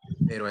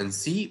 Pero en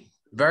sí,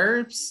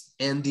 verbs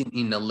ending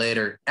in a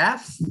letter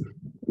F,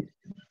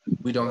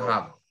 we don't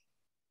have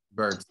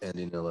verbs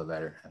ending in a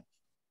letter F.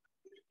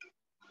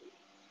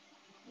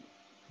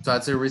 So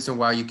that's the reason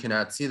why you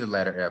cannot see the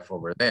letter F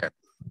over there.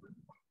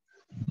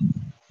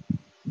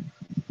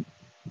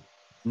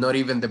 Not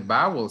even the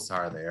vowels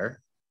are there.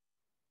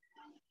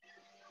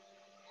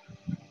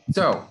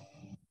 So,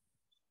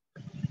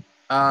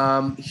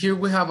 here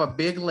we have a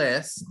big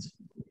list,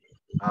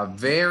 a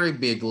very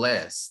big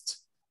list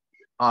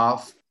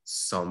of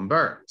some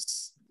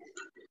verbs.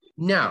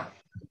 Now,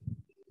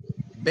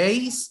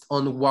 based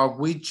on what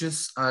we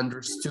just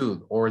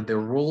understood or the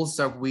rules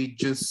that we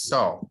just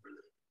saw,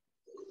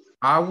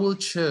 I will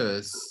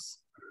choose,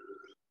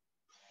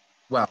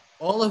 well,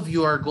 all of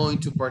you are going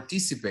to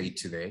participate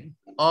today,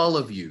 all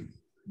of you,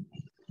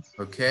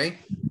 okay?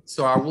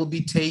 So I will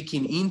be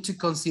taking into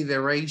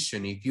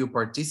consideration if you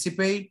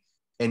participate,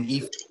 and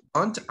if you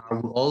don't, I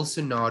will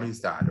also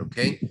notice that,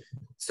 okay?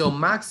 So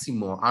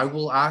Maximo, I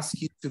will ask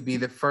you to be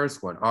the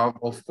first one.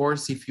 Of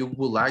course, if you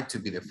would like to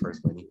be the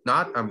first one. If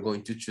not, I'm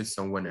going to choose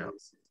someone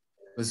else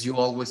because you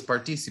always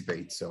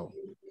participate, so.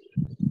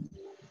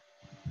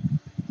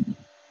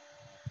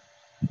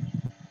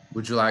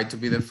 Would you like to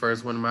be the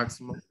first one,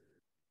 Maximo?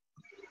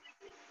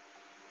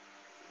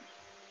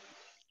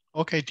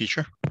 Okay,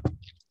 teacher.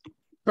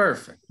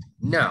 Perfect.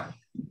 Now,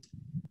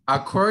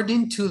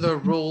 according to the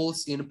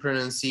rules in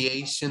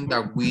pronunciation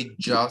that we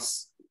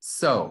just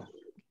saw,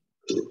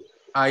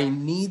 I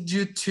need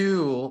you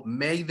to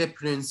make the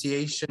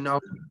pronunciation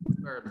of the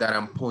verb that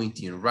I'm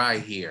pointing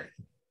right here.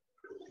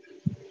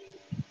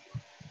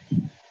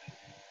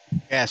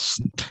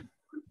 Guest.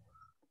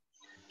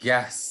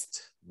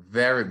 Guest.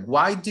 Very.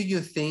 Why do you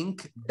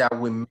think that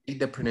we made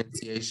the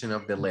pronunciation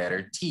of the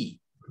letter T?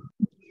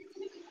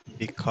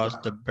 Because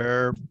the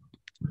verb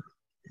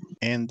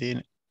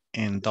ending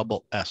in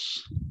double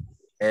S.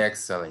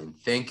 Excellent.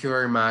 Thank you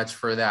very much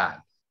for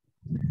that.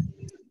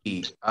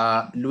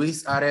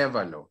 Luis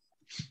Arevalo.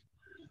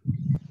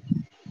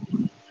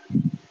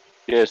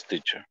 Yes,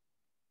 teacher.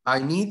 I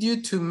need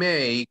you to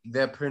make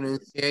the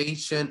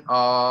pronunciation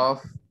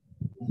of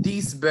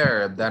this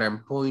verb that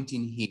I'm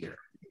pointing here.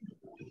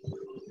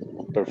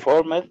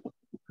 Performed,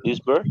 this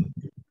verb.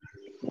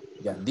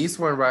 Yeah, this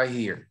one right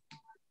here.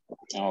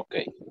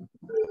 Okay.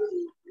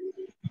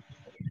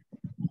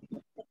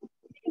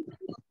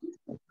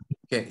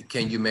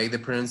 Can you make the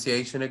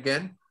pronunciation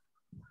again?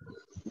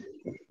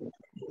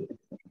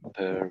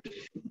 Okay,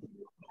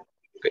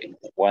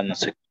 1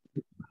 second.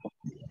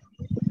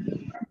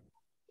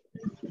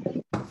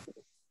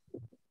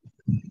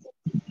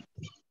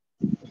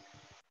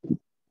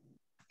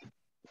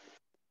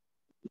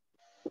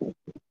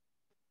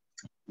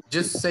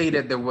 Just say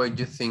that the way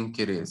you think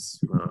it is,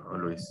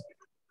 Luis.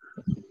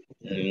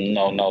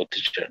 No,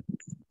 teacher.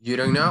 You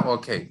don't know?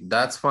 Okay,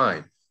 that's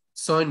fine.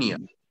 Sonia.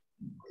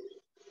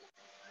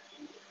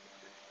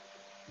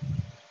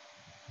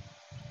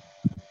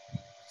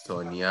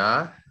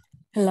 Sonia.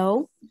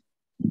 Hello.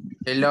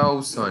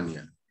 Hello,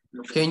 Sonia.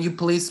 Can you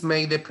please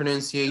make the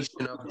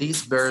pronunciation of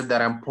this verb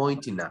that I'm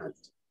pointing at?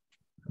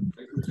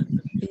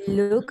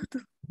 Looked.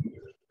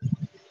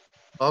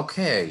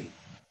 Okay.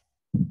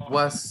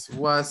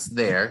 Was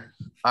there.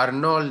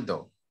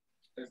 Arnoldo.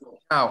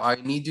 Now I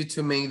need you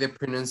to make the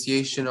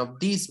pronunciation of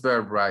this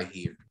verb right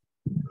here.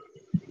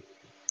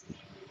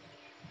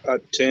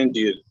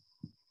 Attended.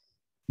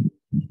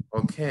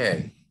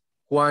 Okay.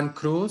 Juan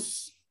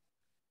Cruz.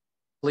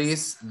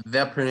 Please,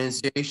 the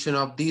pronunciation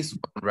of this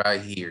one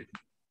right here.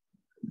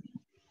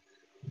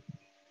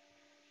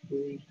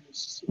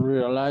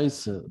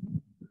 Realize it.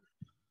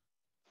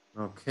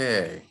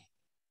 Okay.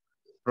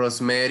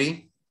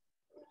 Rosemary.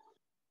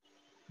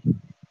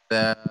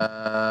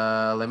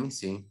 Let me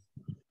see.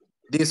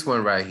 This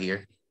one right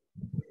here.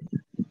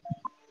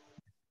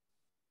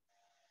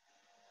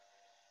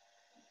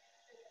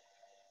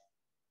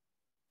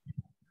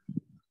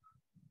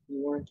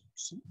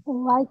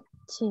 Like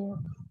to.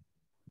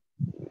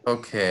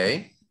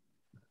 Okay.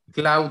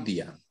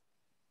 Claudia.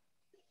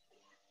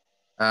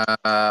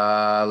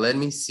 Let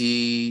me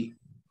see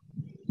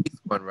this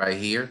one right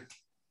here.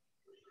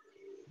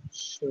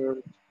 Sure.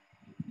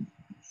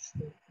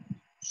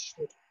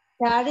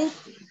 Got it?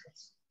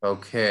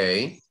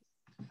 Okay.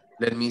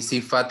 Let me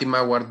see Fatima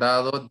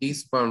Guardado,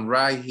 this one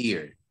right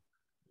here.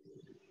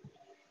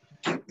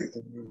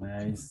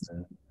 Nice.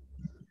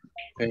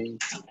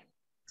 Paint.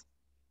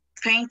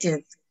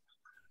 Painted.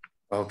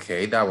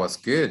 Okay, that was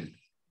good.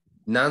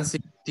 Nancy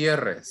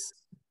Gutierrez,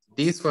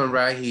 this one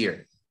right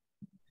here.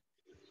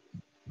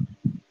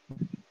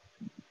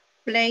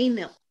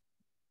 Plain.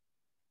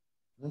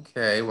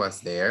 Okay, was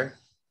there.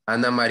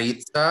 Ana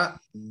Maritza,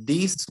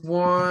 this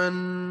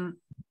one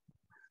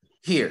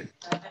here.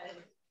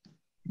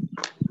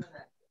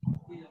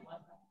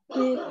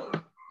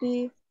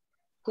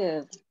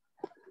 Good.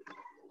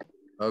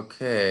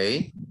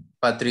 Okay.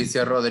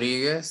 Patricia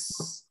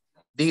Rodriguez,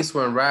 this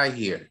one right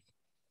here.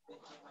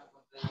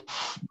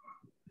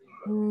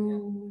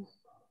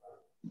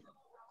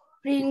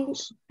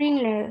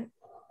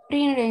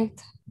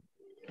 Print.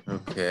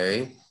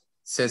 Okay.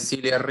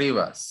 Cecilia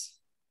Rivas,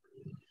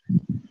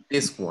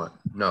 this one.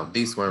 No,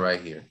 this one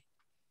right here.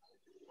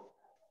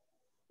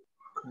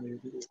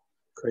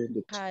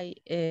 Hi,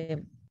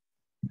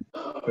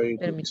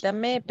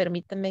 Painted.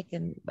 permítame que...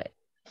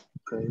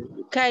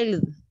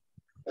 Kyle.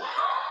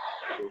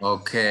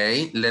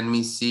 Okay, let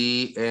me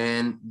see.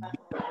 And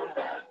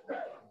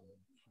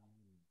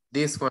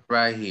this one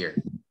right here.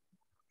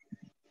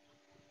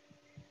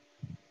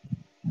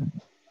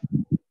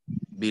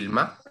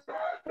 Vilma.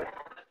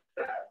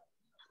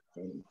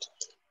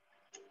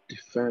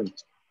 Defend.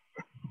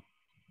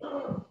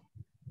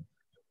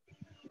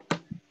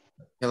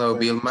 Hello,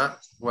 Vilma.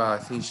 Well, I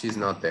think she's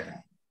not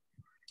there.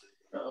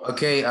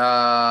 Okay,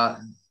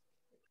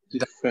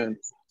 Defend.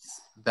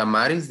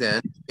 Damaris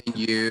then,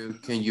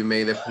 can you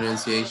make the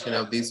pronunciation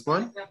of this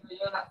one?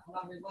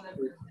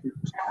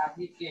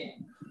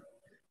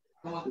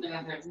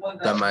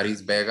 Damaris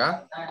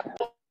Vega.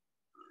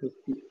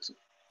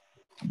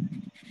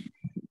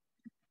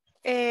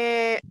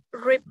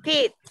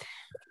 Repeat.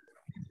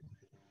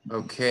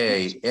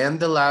 Okay, and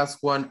the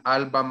last one,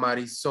 Alba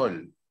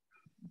Marisol.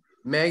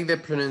 Make the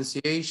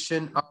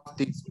pronunciation of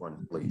this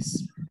one,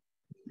 please.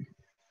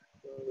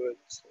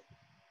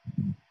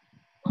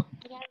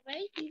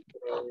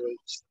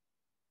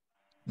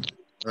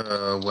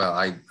 Well,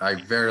 I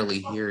barely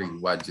hear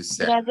what you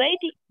said.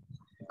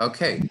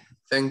 Okay,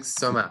 thanks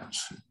so much.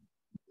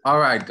 All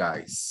right,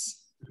 guys.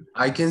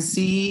 I can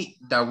see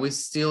that we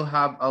still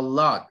have a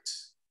lot.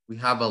 We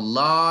have a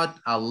lot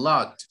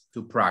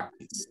to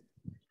practice.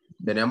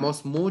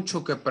 Tenemos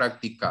mucho que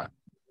practicar.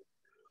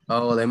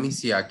 Oh, let me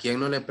see. ¿A quién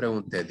no le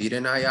pregunté?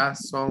 Didn't I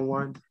ask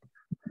someone?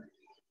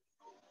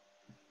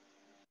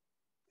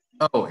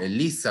 Oh,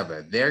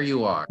 Elizabeth, there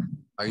you are.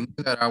 I knew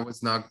that I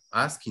was not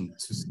asking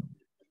to.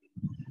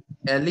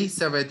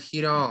 Elizabeth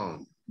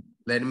Hiron,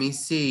 let me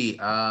see.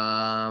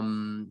 I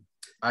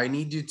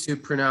need you to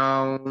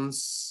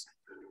pronounce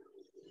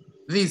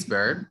this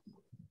verb.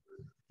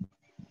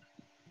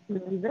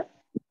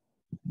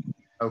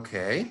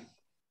 Okay.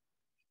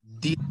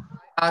 Did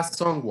I ask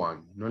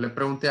someone? ¿No le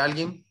pregunté a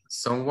alguien?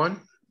 Someone?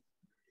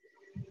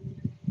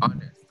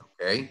 Honest.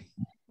 Okay.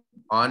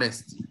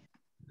 Honesty.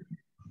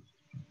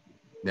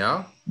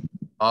 No?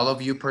 All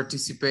of you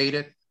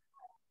participated?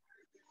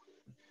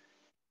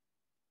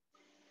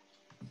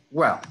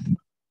 Well,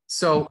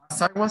 so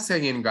as I was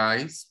saying,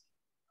 guys,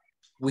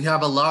 we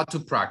have a lot to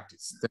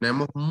practice.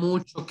 Tenemos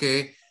mucho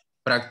que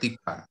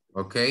practicar,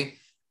 okay?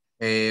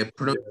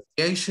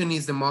 Pronunciation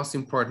is the most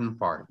important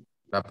part.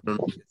 La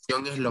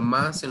pronunciación es lo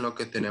más en lo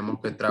que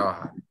tenemos que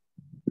trabajar.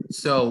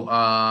 So,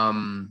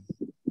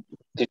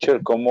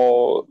 Teacher,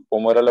 ¿cómo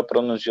era la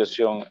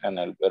pronunciación en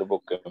el verbo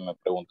que me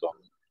preguntó?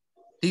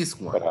 This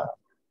one.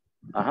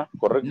 Ajá,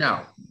 correcto.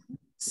 Now,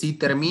 si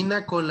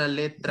termina con la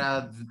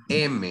letra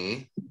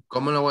M,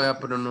 ¿cómo lo voy a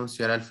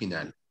pronunciar al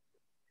final?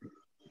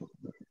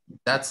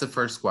 That's the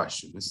first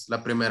question. Es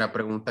la primera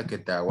pregunta que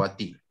te hago a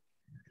ti.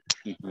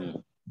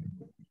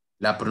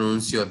 ¿La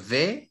pronuncio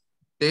D,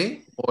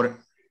 T, or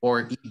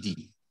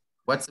ED?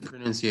 What's the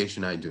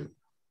pronunciation I do?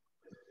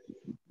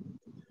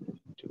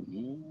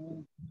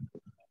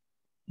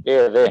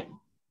 ED.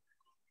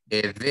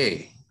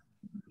 ED.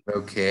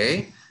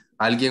 Okay.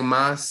 ¿Alguien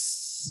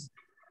más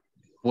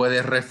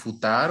puede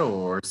refutar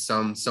or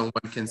someone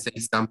can say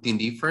something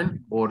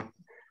different? Or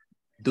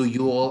do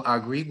you all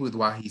agree with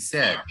what he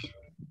said?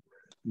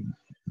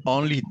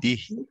 Only D.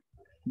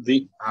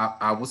 D.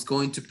 I was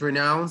going to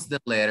pronounce the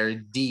letter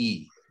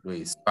D,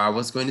 Luis. I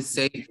was going to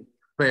say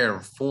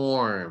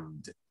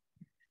performed.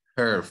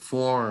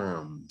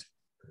 Performed.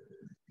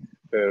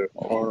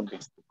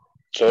 Performed.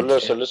 Solo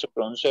se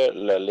pronuncia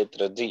la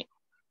letra D.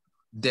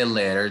 The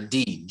letter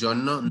D. Yo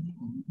no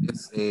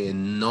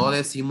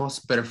decimos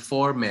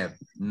performed.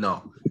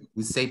 No.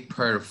 We say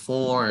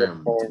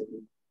performed.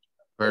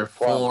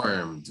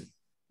 Performed.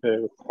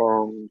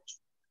 Performed.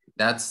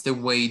 That's the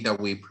way that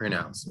we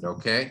pronounce it,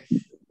 okay?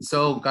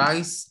 So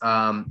guys,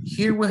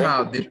 here we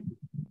have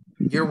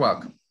you're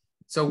welcome.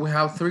 So we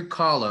have 3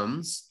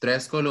 columns, 3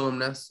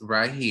 columnas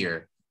right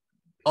here.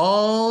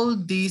 All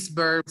these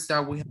verbs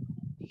that we have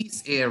in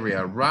this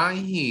area right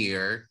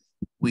here,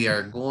 we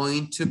are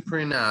going to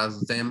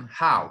pronounce them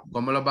how?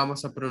 ¿Cómo lo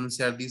vamos a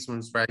pronunciar these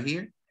ones right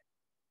here?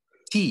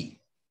 T.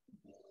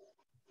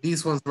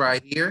 These ones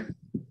right here,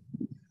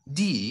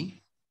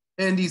 D.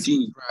 And these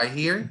ones right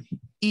here,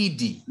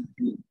 ED.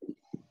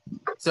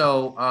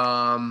 So,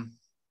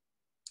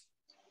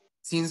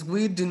 since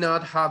we do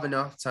not have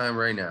enough time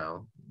right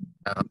now,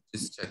 I'm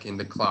just checking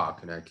the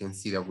clock and I can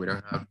see that we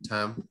don't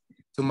have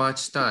too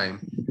much time.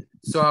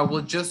 So I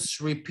will just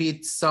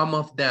repeat some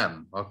of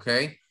them,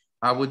 okay?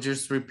 I will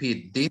just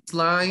repeat this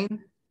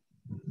line,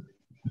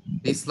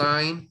 this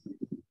line,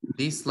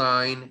 this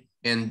line,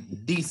 and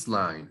this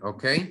line,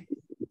 okay?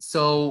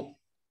 So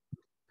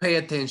pay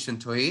attention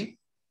to it.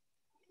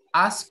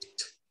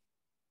 Asked,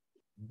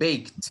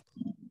 baked,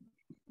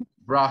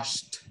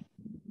 brushed,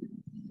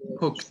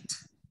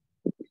 cooked,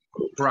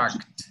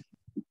 cracked,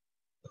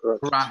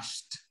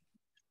 crushed,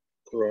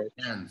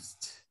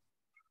 danced,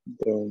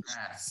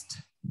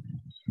 passed,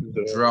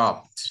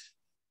 dropped,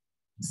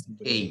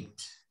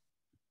 escaped,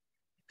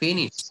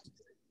 finished,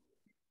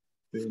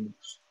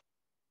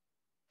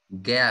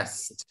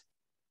 guessed,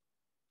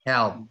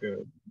 helped,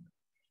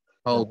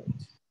 hoped,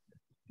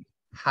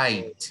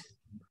 height,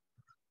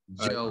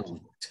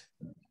 joked,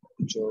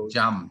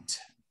 jumped,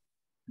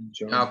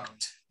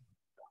 knocked,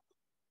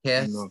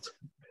 kissed,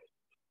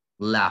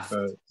 laughed,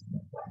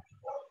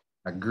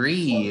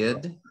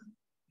 agreed,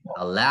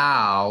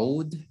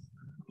 allowed,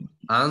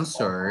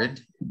 answered,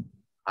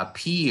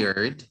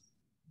 appeared,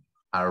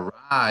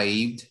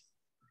 arrived,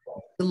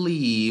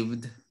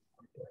 believed,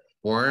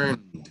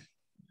 warned,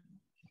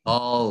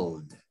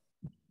 called,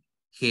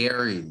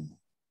 carried,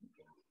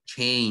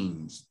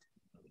 changed,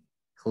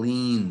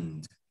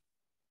 cleaned,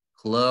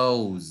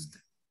 closed,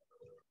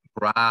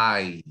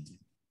 cried,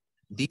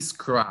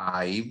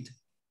 described,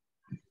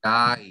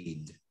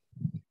 died,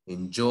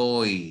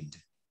 enjoyed,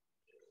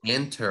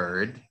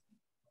 entered,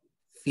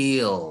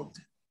 filled,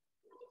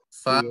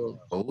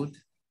 followed,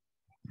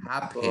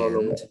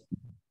 happened,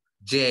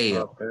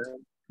 jailed,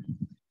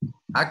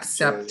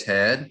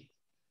 accepted,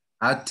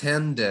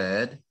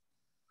 attended,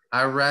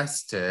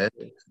 arrested,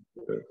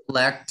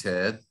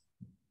 collected,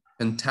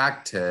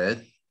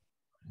 contacted,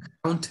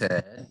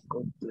 counted,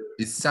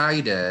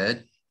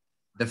 decided,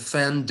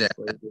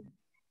 defended,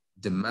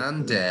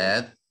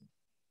 demanded,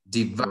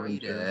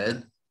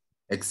 divided,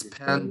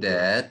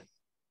 expanded,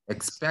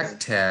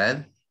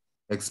 expected,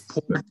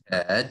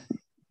 exported,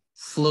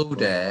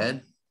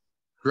 floated,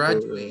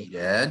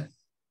 graduated,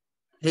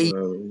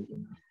 hated,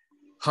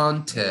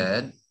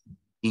 haunted,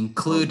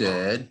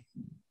 included,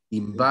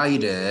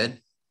 invited,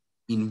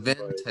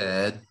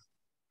 invented,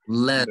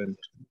 lent.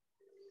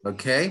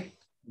 Okay?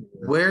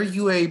 Were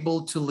you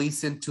able to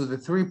listen to the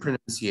 3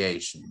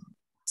 pronunciations?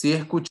 ¿Sí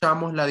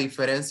escuchamos la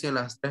diferencia en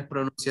las 3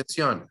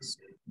 pronunciaciones?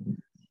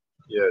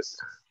 Yes.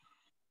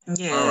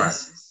 Yes. All right.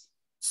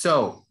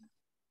 So,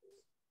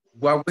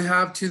 what we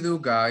have to do,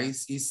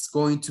 guys, is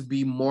going to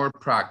be more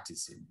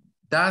practicing.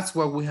 That's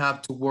what we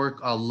have to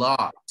work a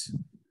lot.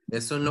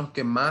 Eso es lo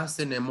que más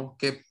tenemos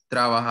que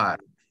trabajar.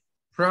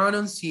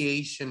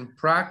 pronunciation,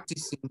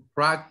 practicing,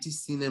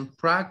 and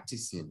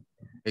practicing,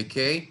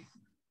 okay?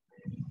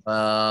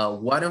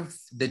 One of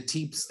the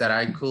tips that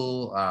I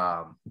could,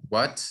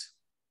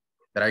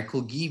 that I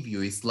could give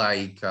you is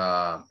like,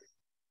 I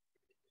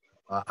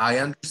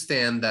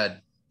understand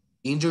that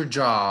in your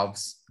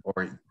jobs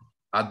or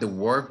at the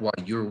work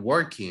while you're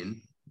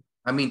working,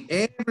 I mean,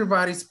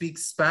 everybody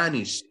speaks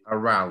Spanish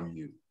around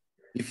you.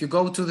 If you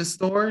go to the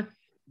store,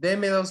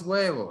 deme dos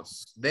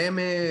huevos,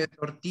 deme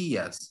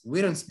tortillas.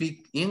 We don't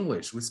speak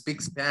English, we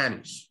speak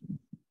Spanish,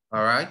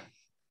 all right?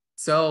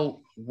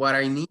 So what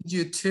I need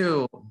you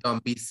to,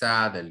 don't be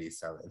sad,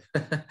 Elizabeth.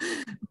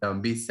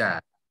 Don't be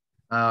sad.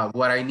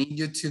 What I need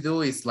you to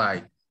do is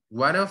like,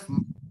 one of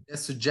the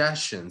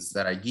suggestions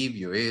that I give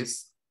you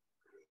is,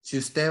 si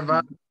usted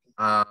va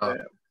a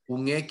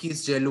un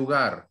XY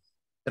lugar,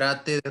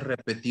 trate de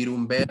repetir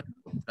un verbo,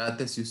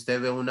 trate si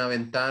usted ve una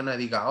ventana,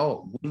 diga,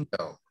 oh,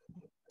 window.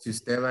 Si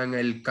usted va en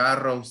el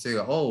carro, usted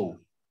diga, oh,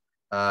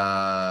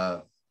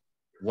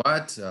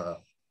 what,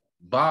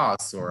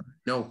 bus, or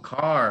no,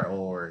 car,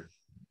 or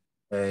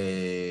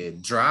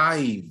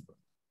drive.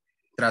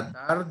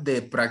 Tratar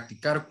de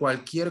practicar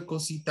cualquier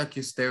cosita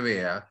que usted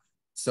vea,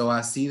 so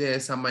así de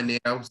esa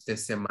manera usted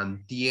se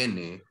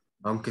mantiene,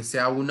 aunque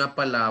sea una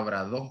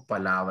palabra, dos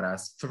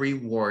palabras, 3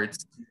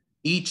 words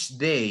each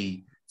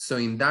day. So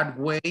in that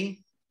way,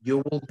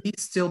 you will be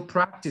still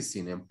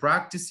practicing and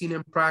practicing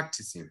and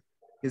practicing.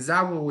 Is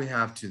that what we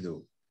have to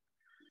do?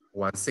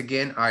 Once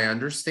again, I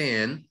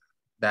understand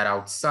that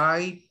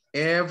outside,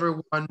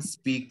 everyone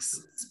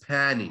speaks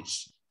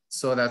Spanish.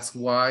 So that's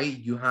why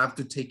you have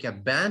to take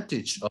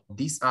advantage of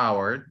this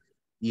hour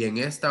y en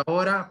esta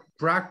hora,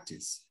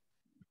 practice.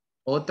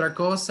 Otra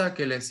cosa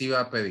que les iba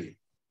a pedir,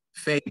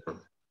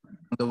 favor.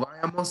 Cuando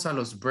vayamos a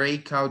los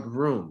breakout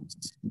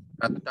rooms,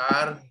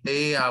 tratar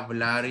de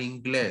hablar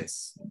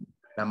inglés.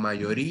 La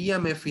mayoría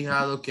me he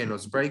fijado que en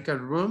los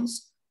breakout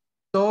rooms,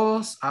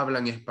 todos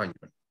hablan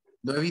español.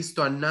 No he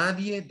visto a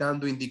nadie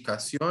dando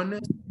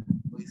indicaciones,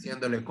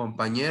 diciéndole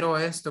compañero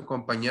esto,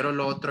 compañero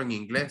lo otro en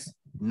inglés.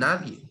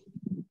 Nadie.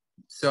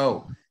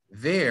 So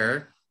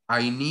there,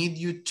 I need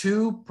you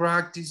to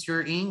practice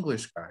your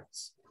English,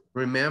 guys.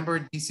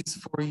 Remember, this is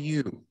for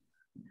you.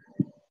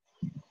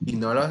 Y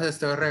no los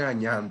estoy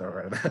regañando,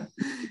 ¿verdad?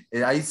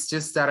 It's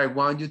just that I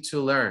want you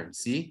to learn,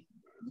 ¿sí?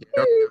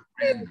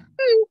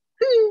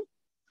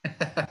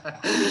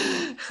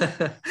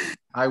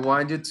 I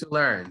want you to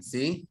learn,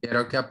 ¿sí?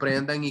 Quiero que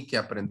aprendan y que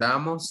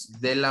aprendamos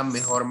de la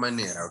mejor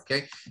manera,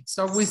 okay?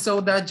 So we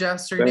saw that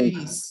yesterday.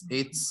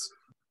 It's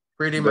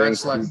pretty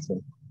much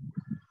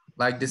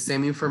like the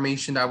same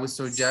information that we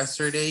saw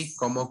yesterday,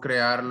 cómo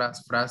crear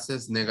las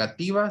frases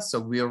negativas. So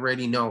we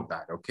already know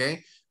that,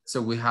 okay? So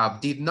we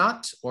have did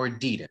not or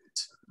didn't.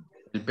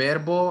 El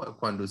verbo,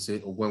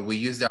 when we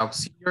use the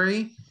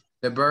auxiliary,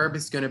 the verb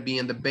is going to be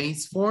in the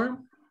base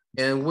form.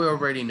 And we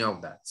already know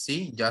that,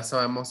 ¿sí? Ya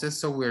sabemos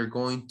eso. We're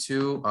going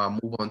to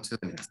move on to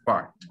the next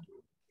part.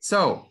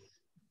 So,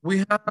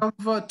 we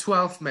have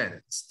 12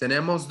 minutes.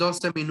 Tenemos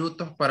 12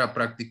 minutos para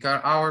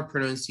practicar our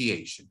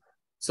pronunciation.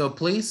 So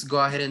please go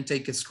ahead and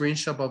take a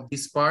screenshot of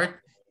this part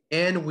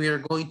and we are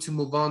going to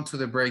move on to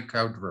the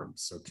breakout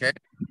rooms, okay?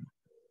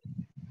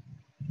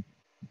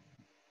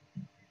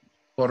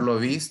 Por lo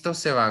visto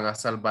se van a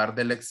salvar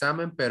del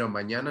examen, pero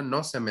mañana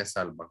no se me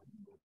salvan,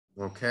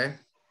 okay?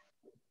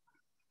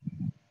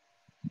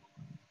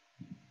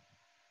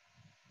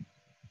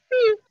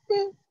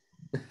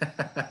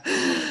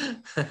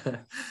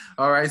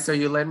 All right, so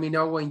you let me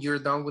know when you're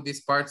done with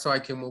this part so I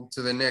can move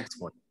to the next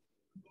one.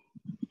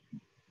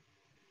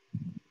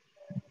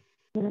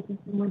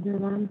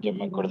 Ya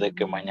me acordé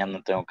que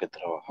mañana tengo que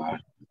trabajar.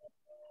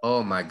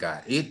 Oh my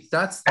God,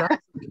 that's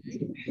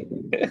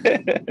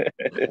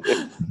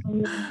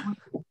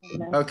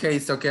okay,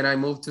 so can I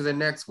move to the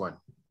next one?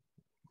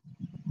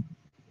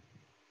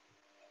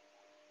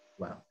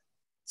 Wow.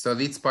 So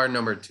this part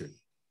number 2.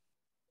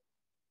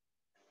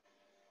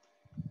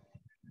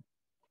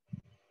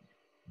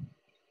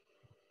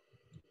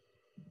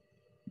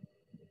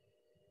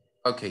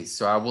 Okay,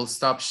 so I will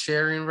stop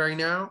sharing right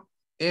now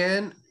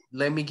and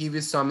let me give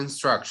you some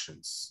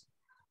instructions.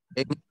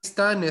 En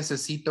esta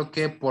necesito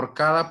que por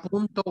cada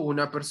punto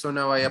una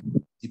persona vaya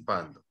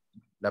participando.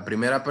 La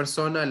primera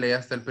persona lee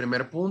hasta el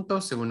primer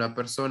punto, segunda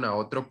persona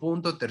otro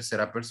punto,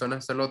 tercera persona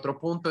hasta el otro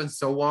punto, and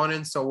so on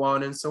and so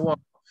on and so on.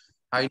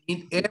 I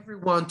need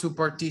everyone to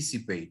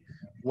participate.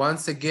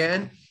 Once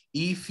again,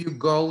 if you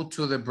go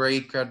to the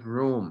breakout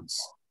rooms,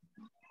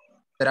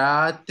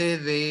 trate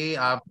de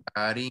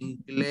hablar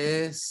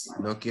inglés.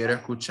 No quiero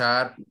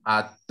escuchar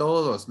a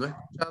todos. No he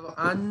escuchado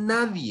a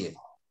nadie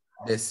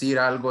decir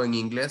algo en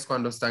inglés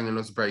cuando están en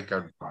los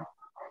breakout rooms.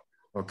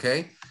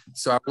 Okay,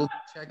 so I will be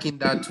checking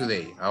that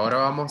today. Ahora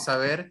vamos a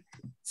ver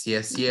si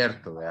es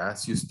cierto, ¿verdad?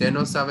 Si usted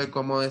no sabe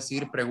cómo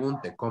decir,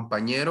 pregunte,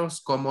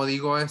 compañeros, ¿cómo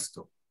digo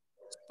esto?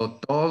 So,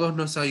 todos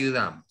nos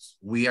ayudamos.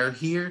 We are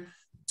here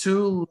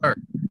to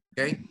learn,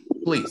 okay?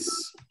 Please.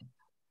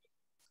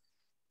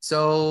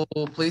 So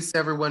please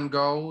everyone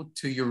go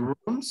to your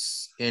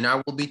rooms and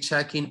I will be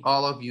checking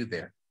all of you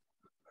there.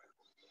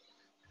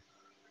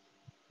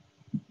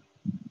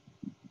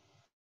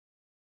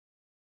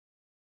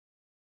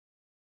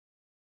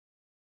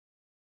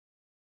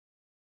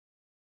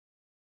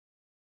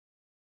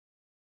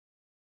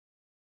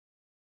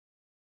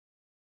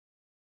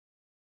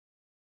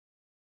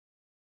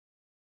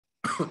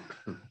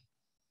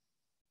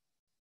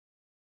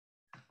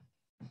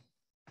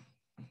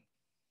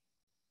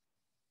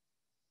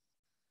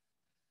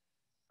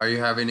 Are you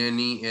having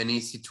any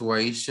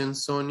situation,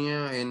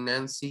 Sonia and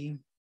Nancy?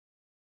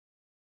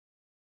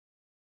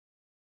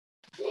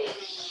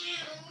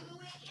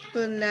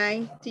 Good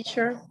night,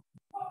 teacher.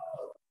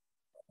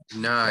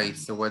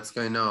 Nice. So what's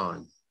going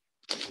on?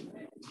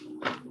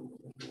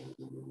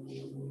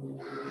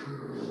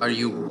 Are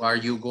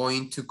you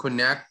going to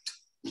connect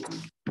to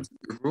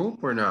the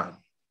group or not?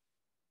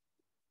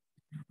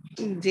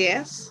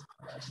 Yes.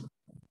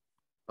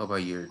 How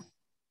about you?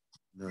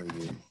 No,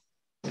 you.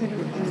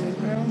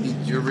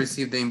 Did you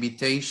receive the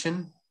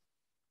invitation?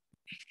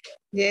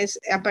 Yes,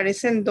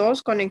 aparecen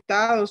dos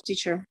conectados,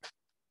 teacher.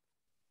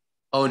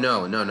 Oh,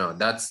 no.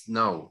 That's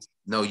no,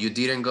 you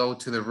didn't go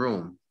to the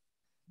room.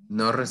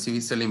 No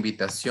recibiste la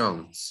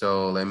invitación.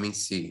 So let me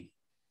see.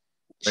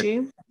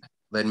 Sí.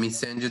 Let me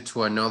send you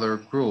to another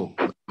group.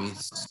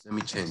 Let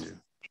me change it.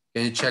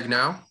 Can you check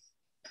now?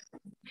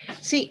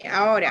 Sí,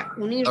 ahora,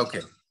 unir.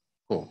 Okay,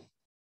 cool.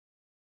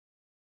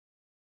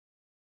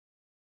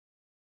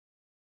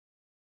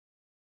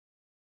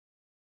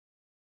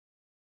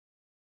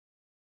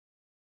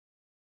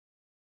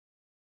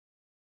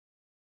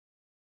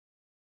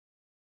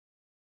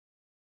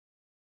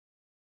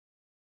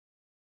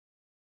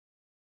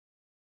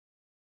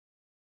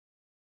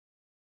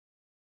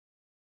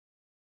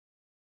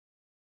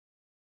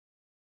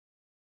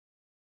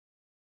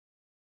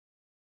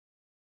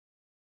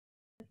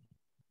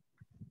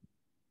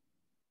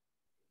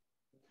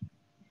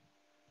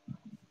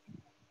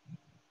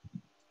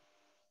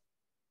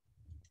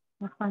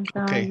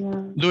 Okay,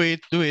 do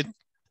it.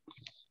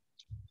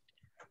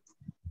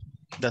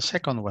 The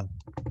second one.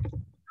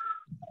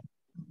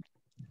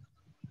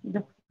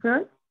 The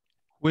first?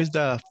 Who is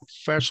the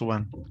first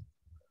one?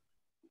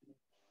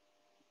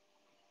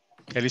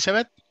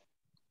 Elizabeth?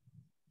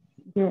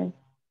 Yes.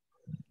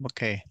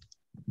 Okay.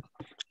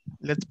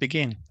 Let's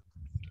begin.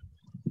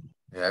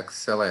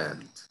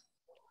 Excellent.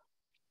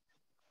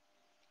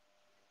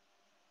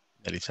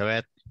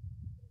 Elizabeth.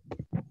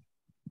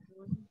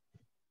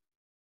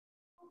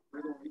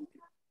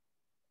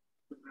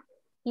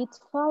 It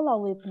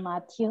followed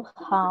Matthew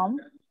home.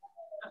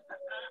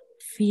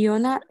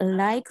 Fiona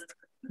liked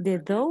the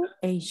dog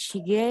and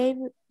she gave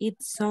it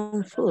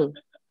some food.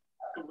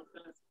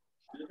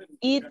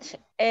 It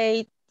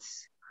ate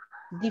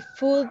the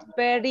food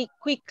very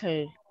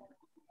quickly.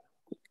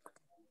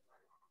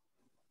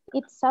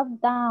 It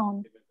sat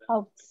down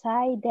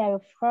outside their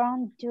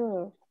front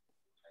door.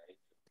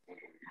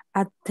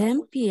 At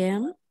 10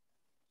 p.m.,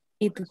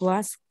 it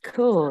was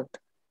cold.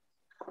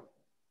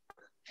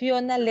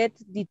 Fiona let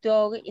the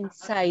dog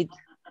inside.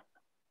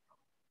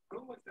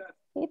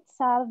 It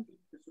sat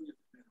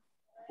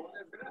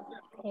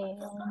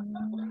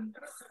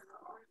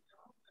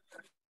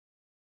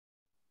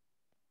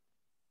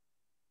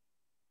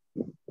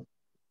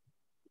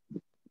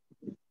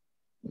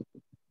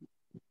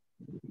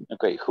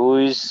Okay, who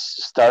is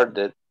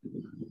started?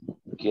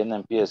 ¿Quién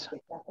empieza?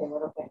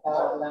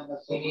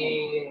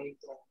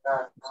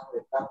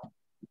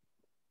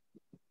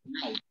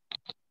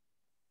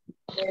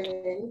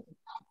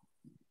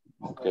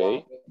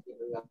 Okay.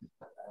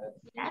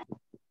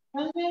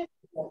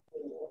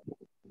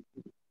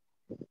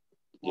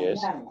 Yes.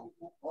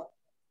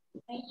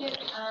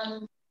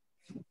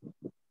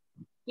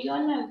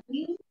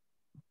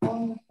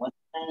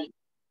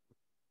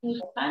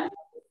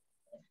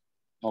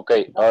 Ok,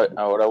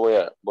 ahora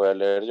voy a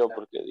leer yo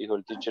porque dijo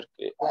el teacher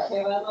que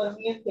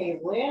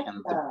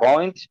en the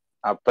point,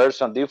 a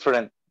person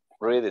different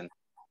reading.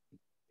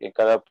 Que en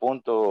cada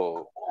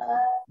punto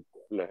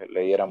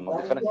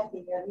leyéramos diferente.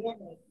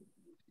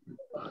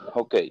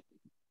 Ok.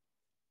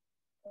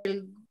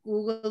 El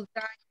Google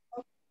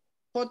Drive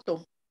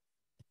foto.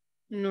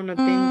 No lo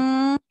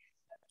tengo.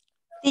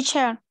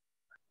 teacher,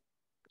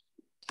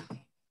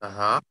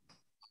 Uh-huh.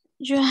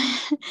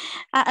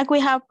 we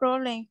have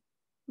problem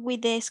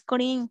with the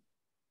screen.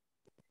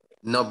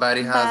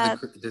 Nobody has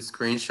the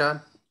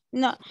screenshot?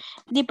 No,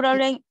 the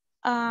problem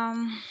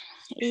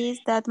is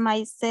that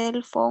my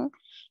cell phone,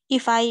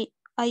 if I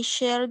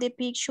share the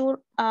picture,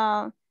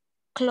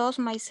 close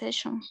my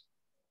session.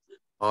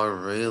 Oh,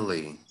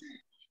 really?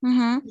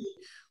 Mm-hmm.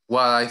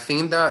 Well, I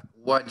think that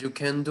what you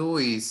can do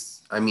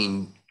is, I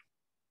mean,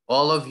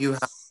 all of you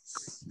have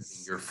in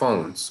your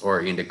phones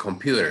or in the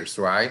computers,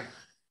 right?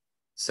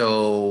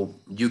 So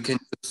you can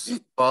just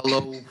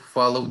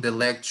follow the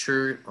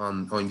lecture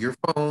on your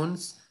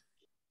phones,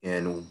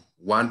 and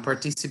one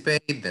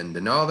participate, then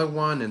another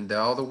one, and the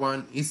other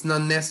one. It's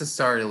not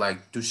necessary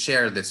like to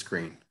share the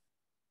screen.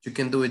 You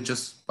can do it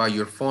just by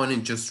your phone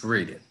and just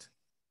read it.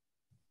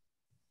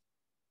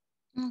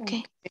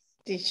 Okay.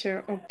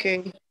 Teacher,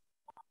 okay.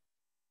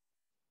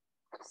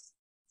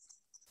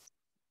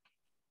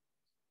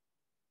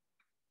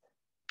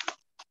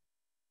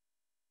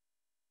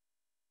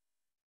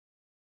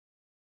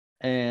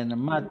 And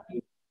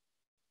Matthew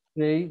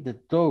say the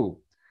dog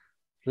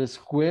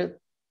rescued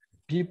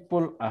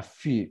people a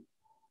fee.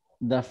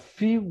 The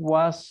fee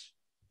was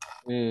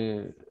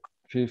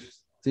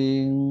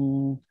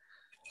 15,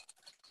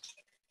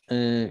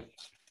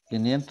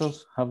 500,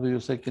 how do you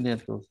say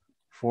 500?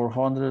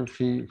 400,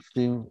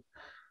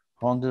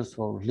 1500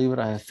 of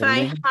libras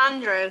esterlinas.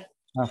 500.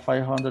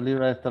 500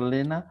 libras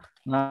esterlinas.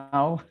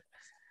 Now,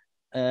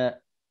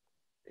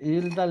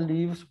 Hilda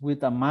lives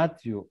with a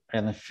Matthew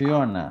and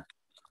Fiona.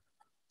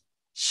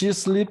 She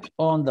sleeps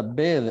on the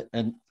bed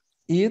and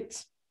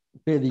eats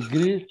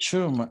pedigree,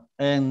 chum,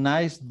 and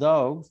nice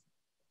dog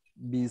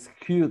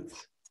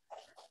biscuits.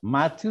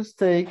 Matthew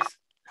takes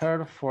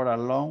her for a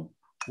long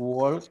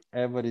walk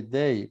every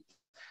day,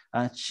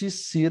 and she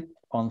sits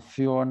on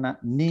Fiona's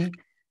knee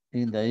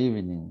in the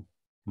evening.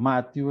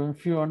 Matthew and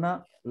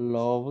Fiona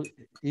love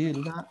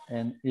Hilda,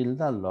 and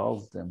Hilda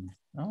loves them.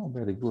 Oh,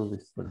 very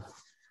good.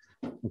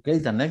 Okay,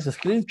 the next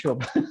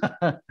screenshot.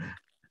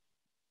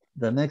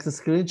 The next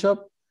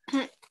screenshot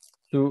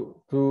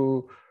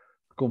to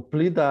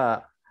complete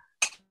the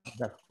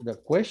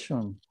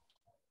question,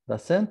 the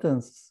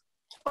sentence.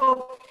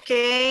 Ok.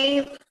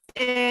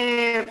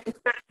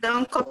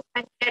 Perdón,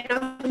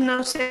 compañeros,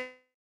 no sé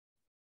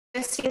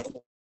si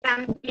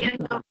están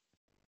viendo.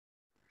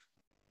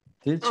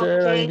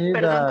 Teacher, I need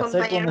Perdón, a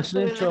second compañeros,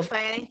 tuve una screenshot.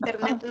 falla de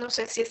internet. No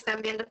sé si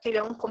están viendo que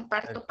yo aún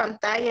comparto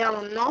pantalla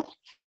o no.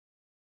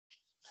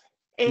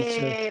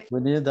 Teacher, we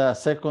need a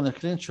second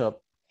screenshot.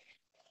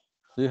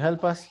 Do you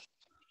help us?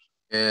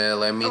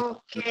 Let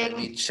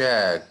me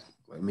check.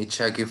 Let me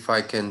check if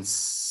I can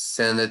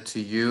send it to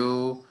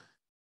you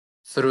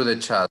through the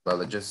chat,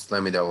 but just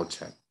let me double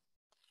check.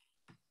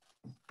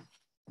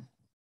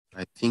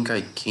 I think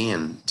I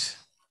can't.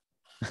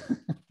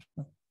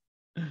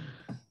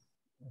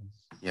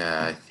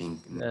 Yeah, I think.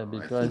 Yeah,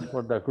 because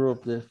for the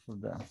group, this for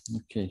the,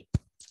 okay.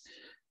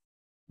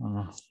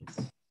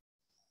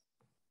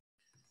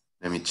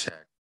 Let me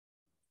check.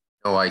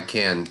 No, I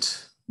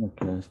can't.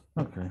 Okay,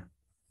 okay.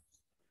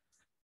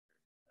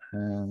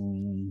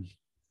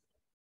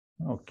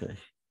 Okay.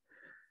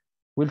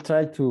 We'll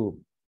try to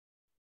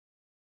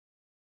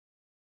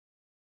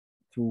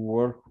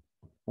work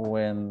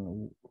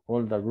when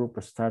all the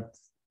group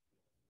starts.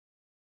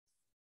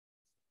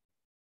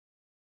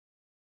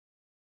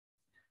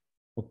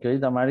 Okay,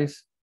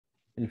 Damaris,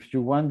 if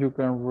you want, you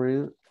can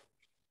read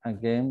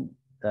again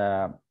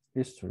the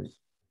history.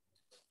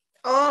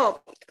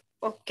 Oh,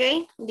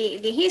 okay,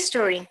 the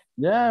history.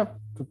 Yeah,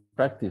 to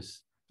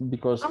practice,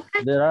 because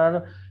there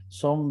are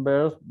some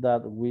verbs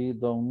that we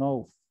don't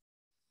know.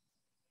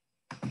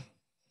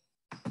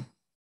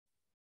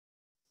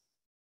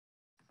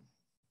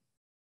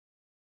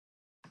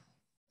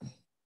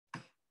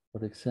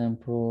 For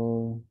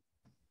example,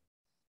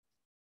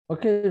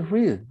 okay,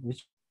 read.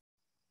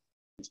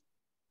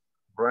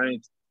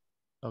 Right.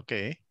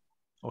 Okay,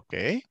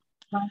 okay.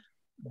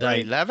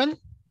 The 11.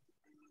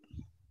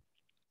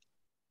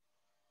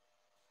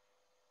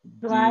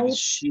 Did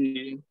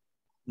she?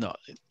 No,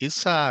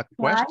 it's a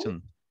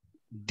question.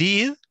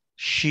 Did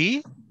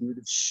she?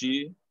 Did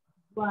she?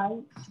 Why?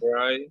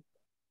 Try.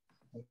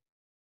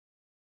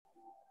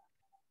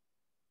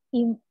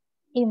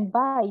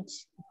 Invite.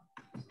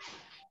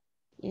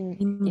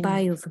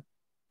 Invite.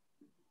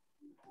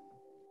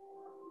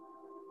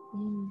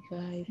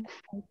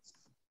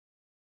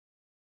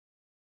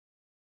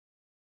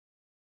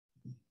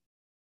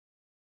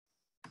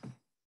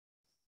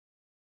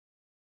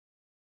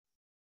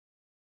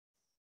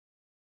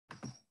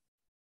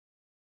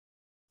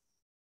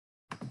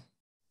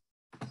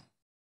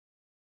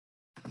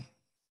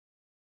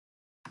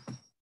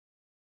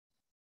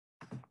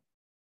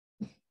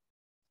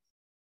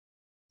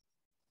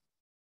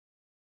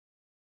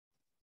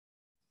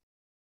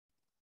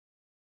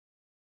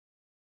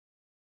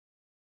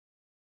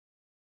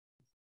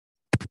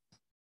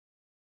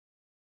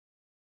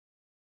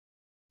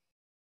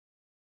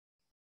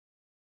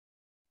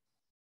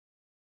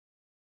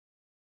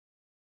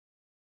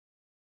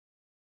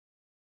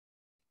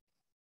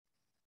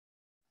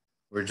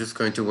 We're just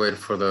going to wait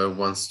for the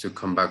ones to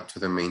come back to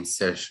the main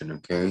session,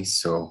 okay?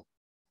 So.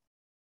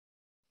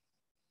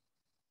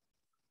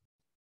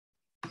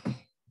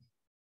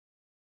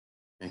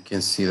 I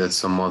can see that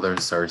some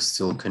others are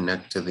still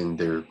connected in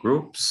their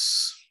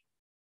groups.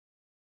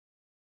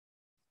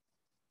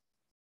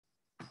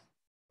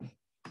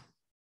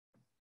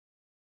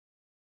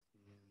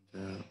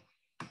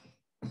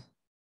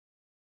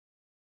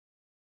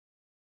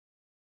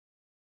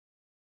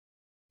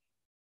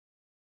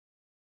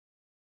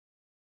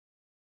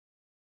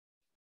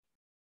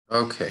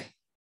 Okay,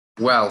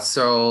 well,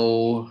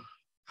 so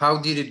how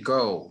did it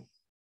go?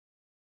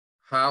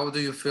 How do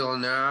you feel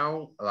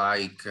now,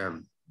 like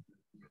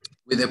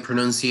with the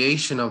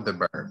pronunciation of the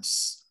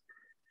verbs?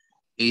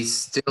 Is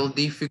still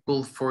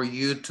difficult for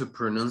you to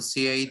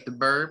pronunciate the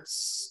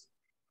verbs?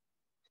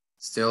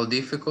 Still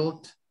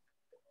difficult?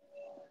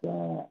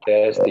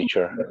 Yes,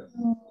 teacher.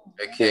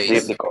 Okay,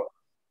 It's difficult.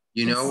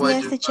 You know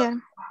what Yes,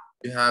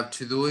 you have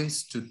to do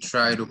is to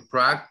try to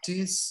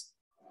practice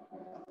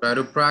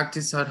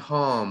at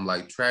home,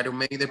 like try to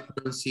make the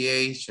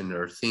pronunciation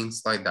or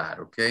things like that,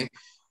 okay?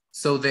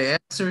 So the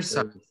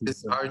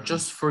exercises are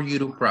just for you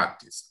to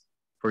practice.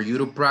 for you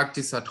to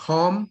practice at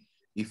home.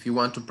 If you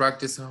want to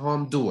practice at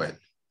home, do it.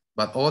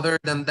 But other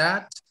than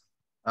that,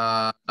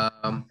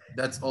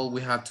 that's all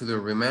we have to do.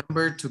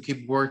 Remember to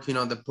keep working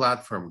on the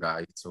platform,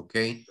 guys,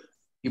 okay?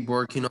 Keep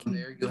working on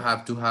there. You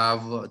have to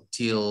have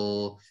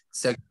till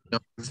section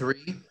number 3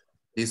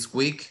 this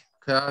week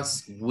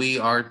because we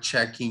are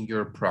checking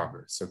your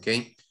progress,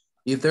 okay?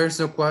 If there's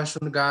no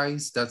question,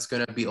 guys, that's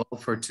gonna be all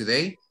for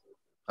today.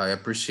 I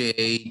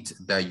appreciate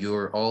that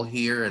you're all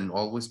here and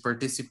always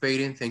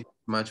participating. Thank you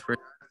so much for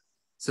that.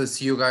 So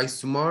see you guys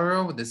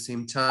tomorrow at the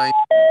same time.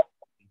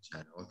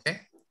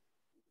 Okay?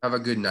 Have a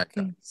good night,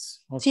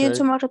 guys. See you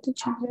tomorrow,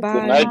 teacher.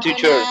 Good night,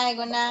 teacher.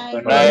 Good night.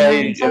 Good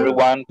night,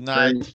 everyone. Night.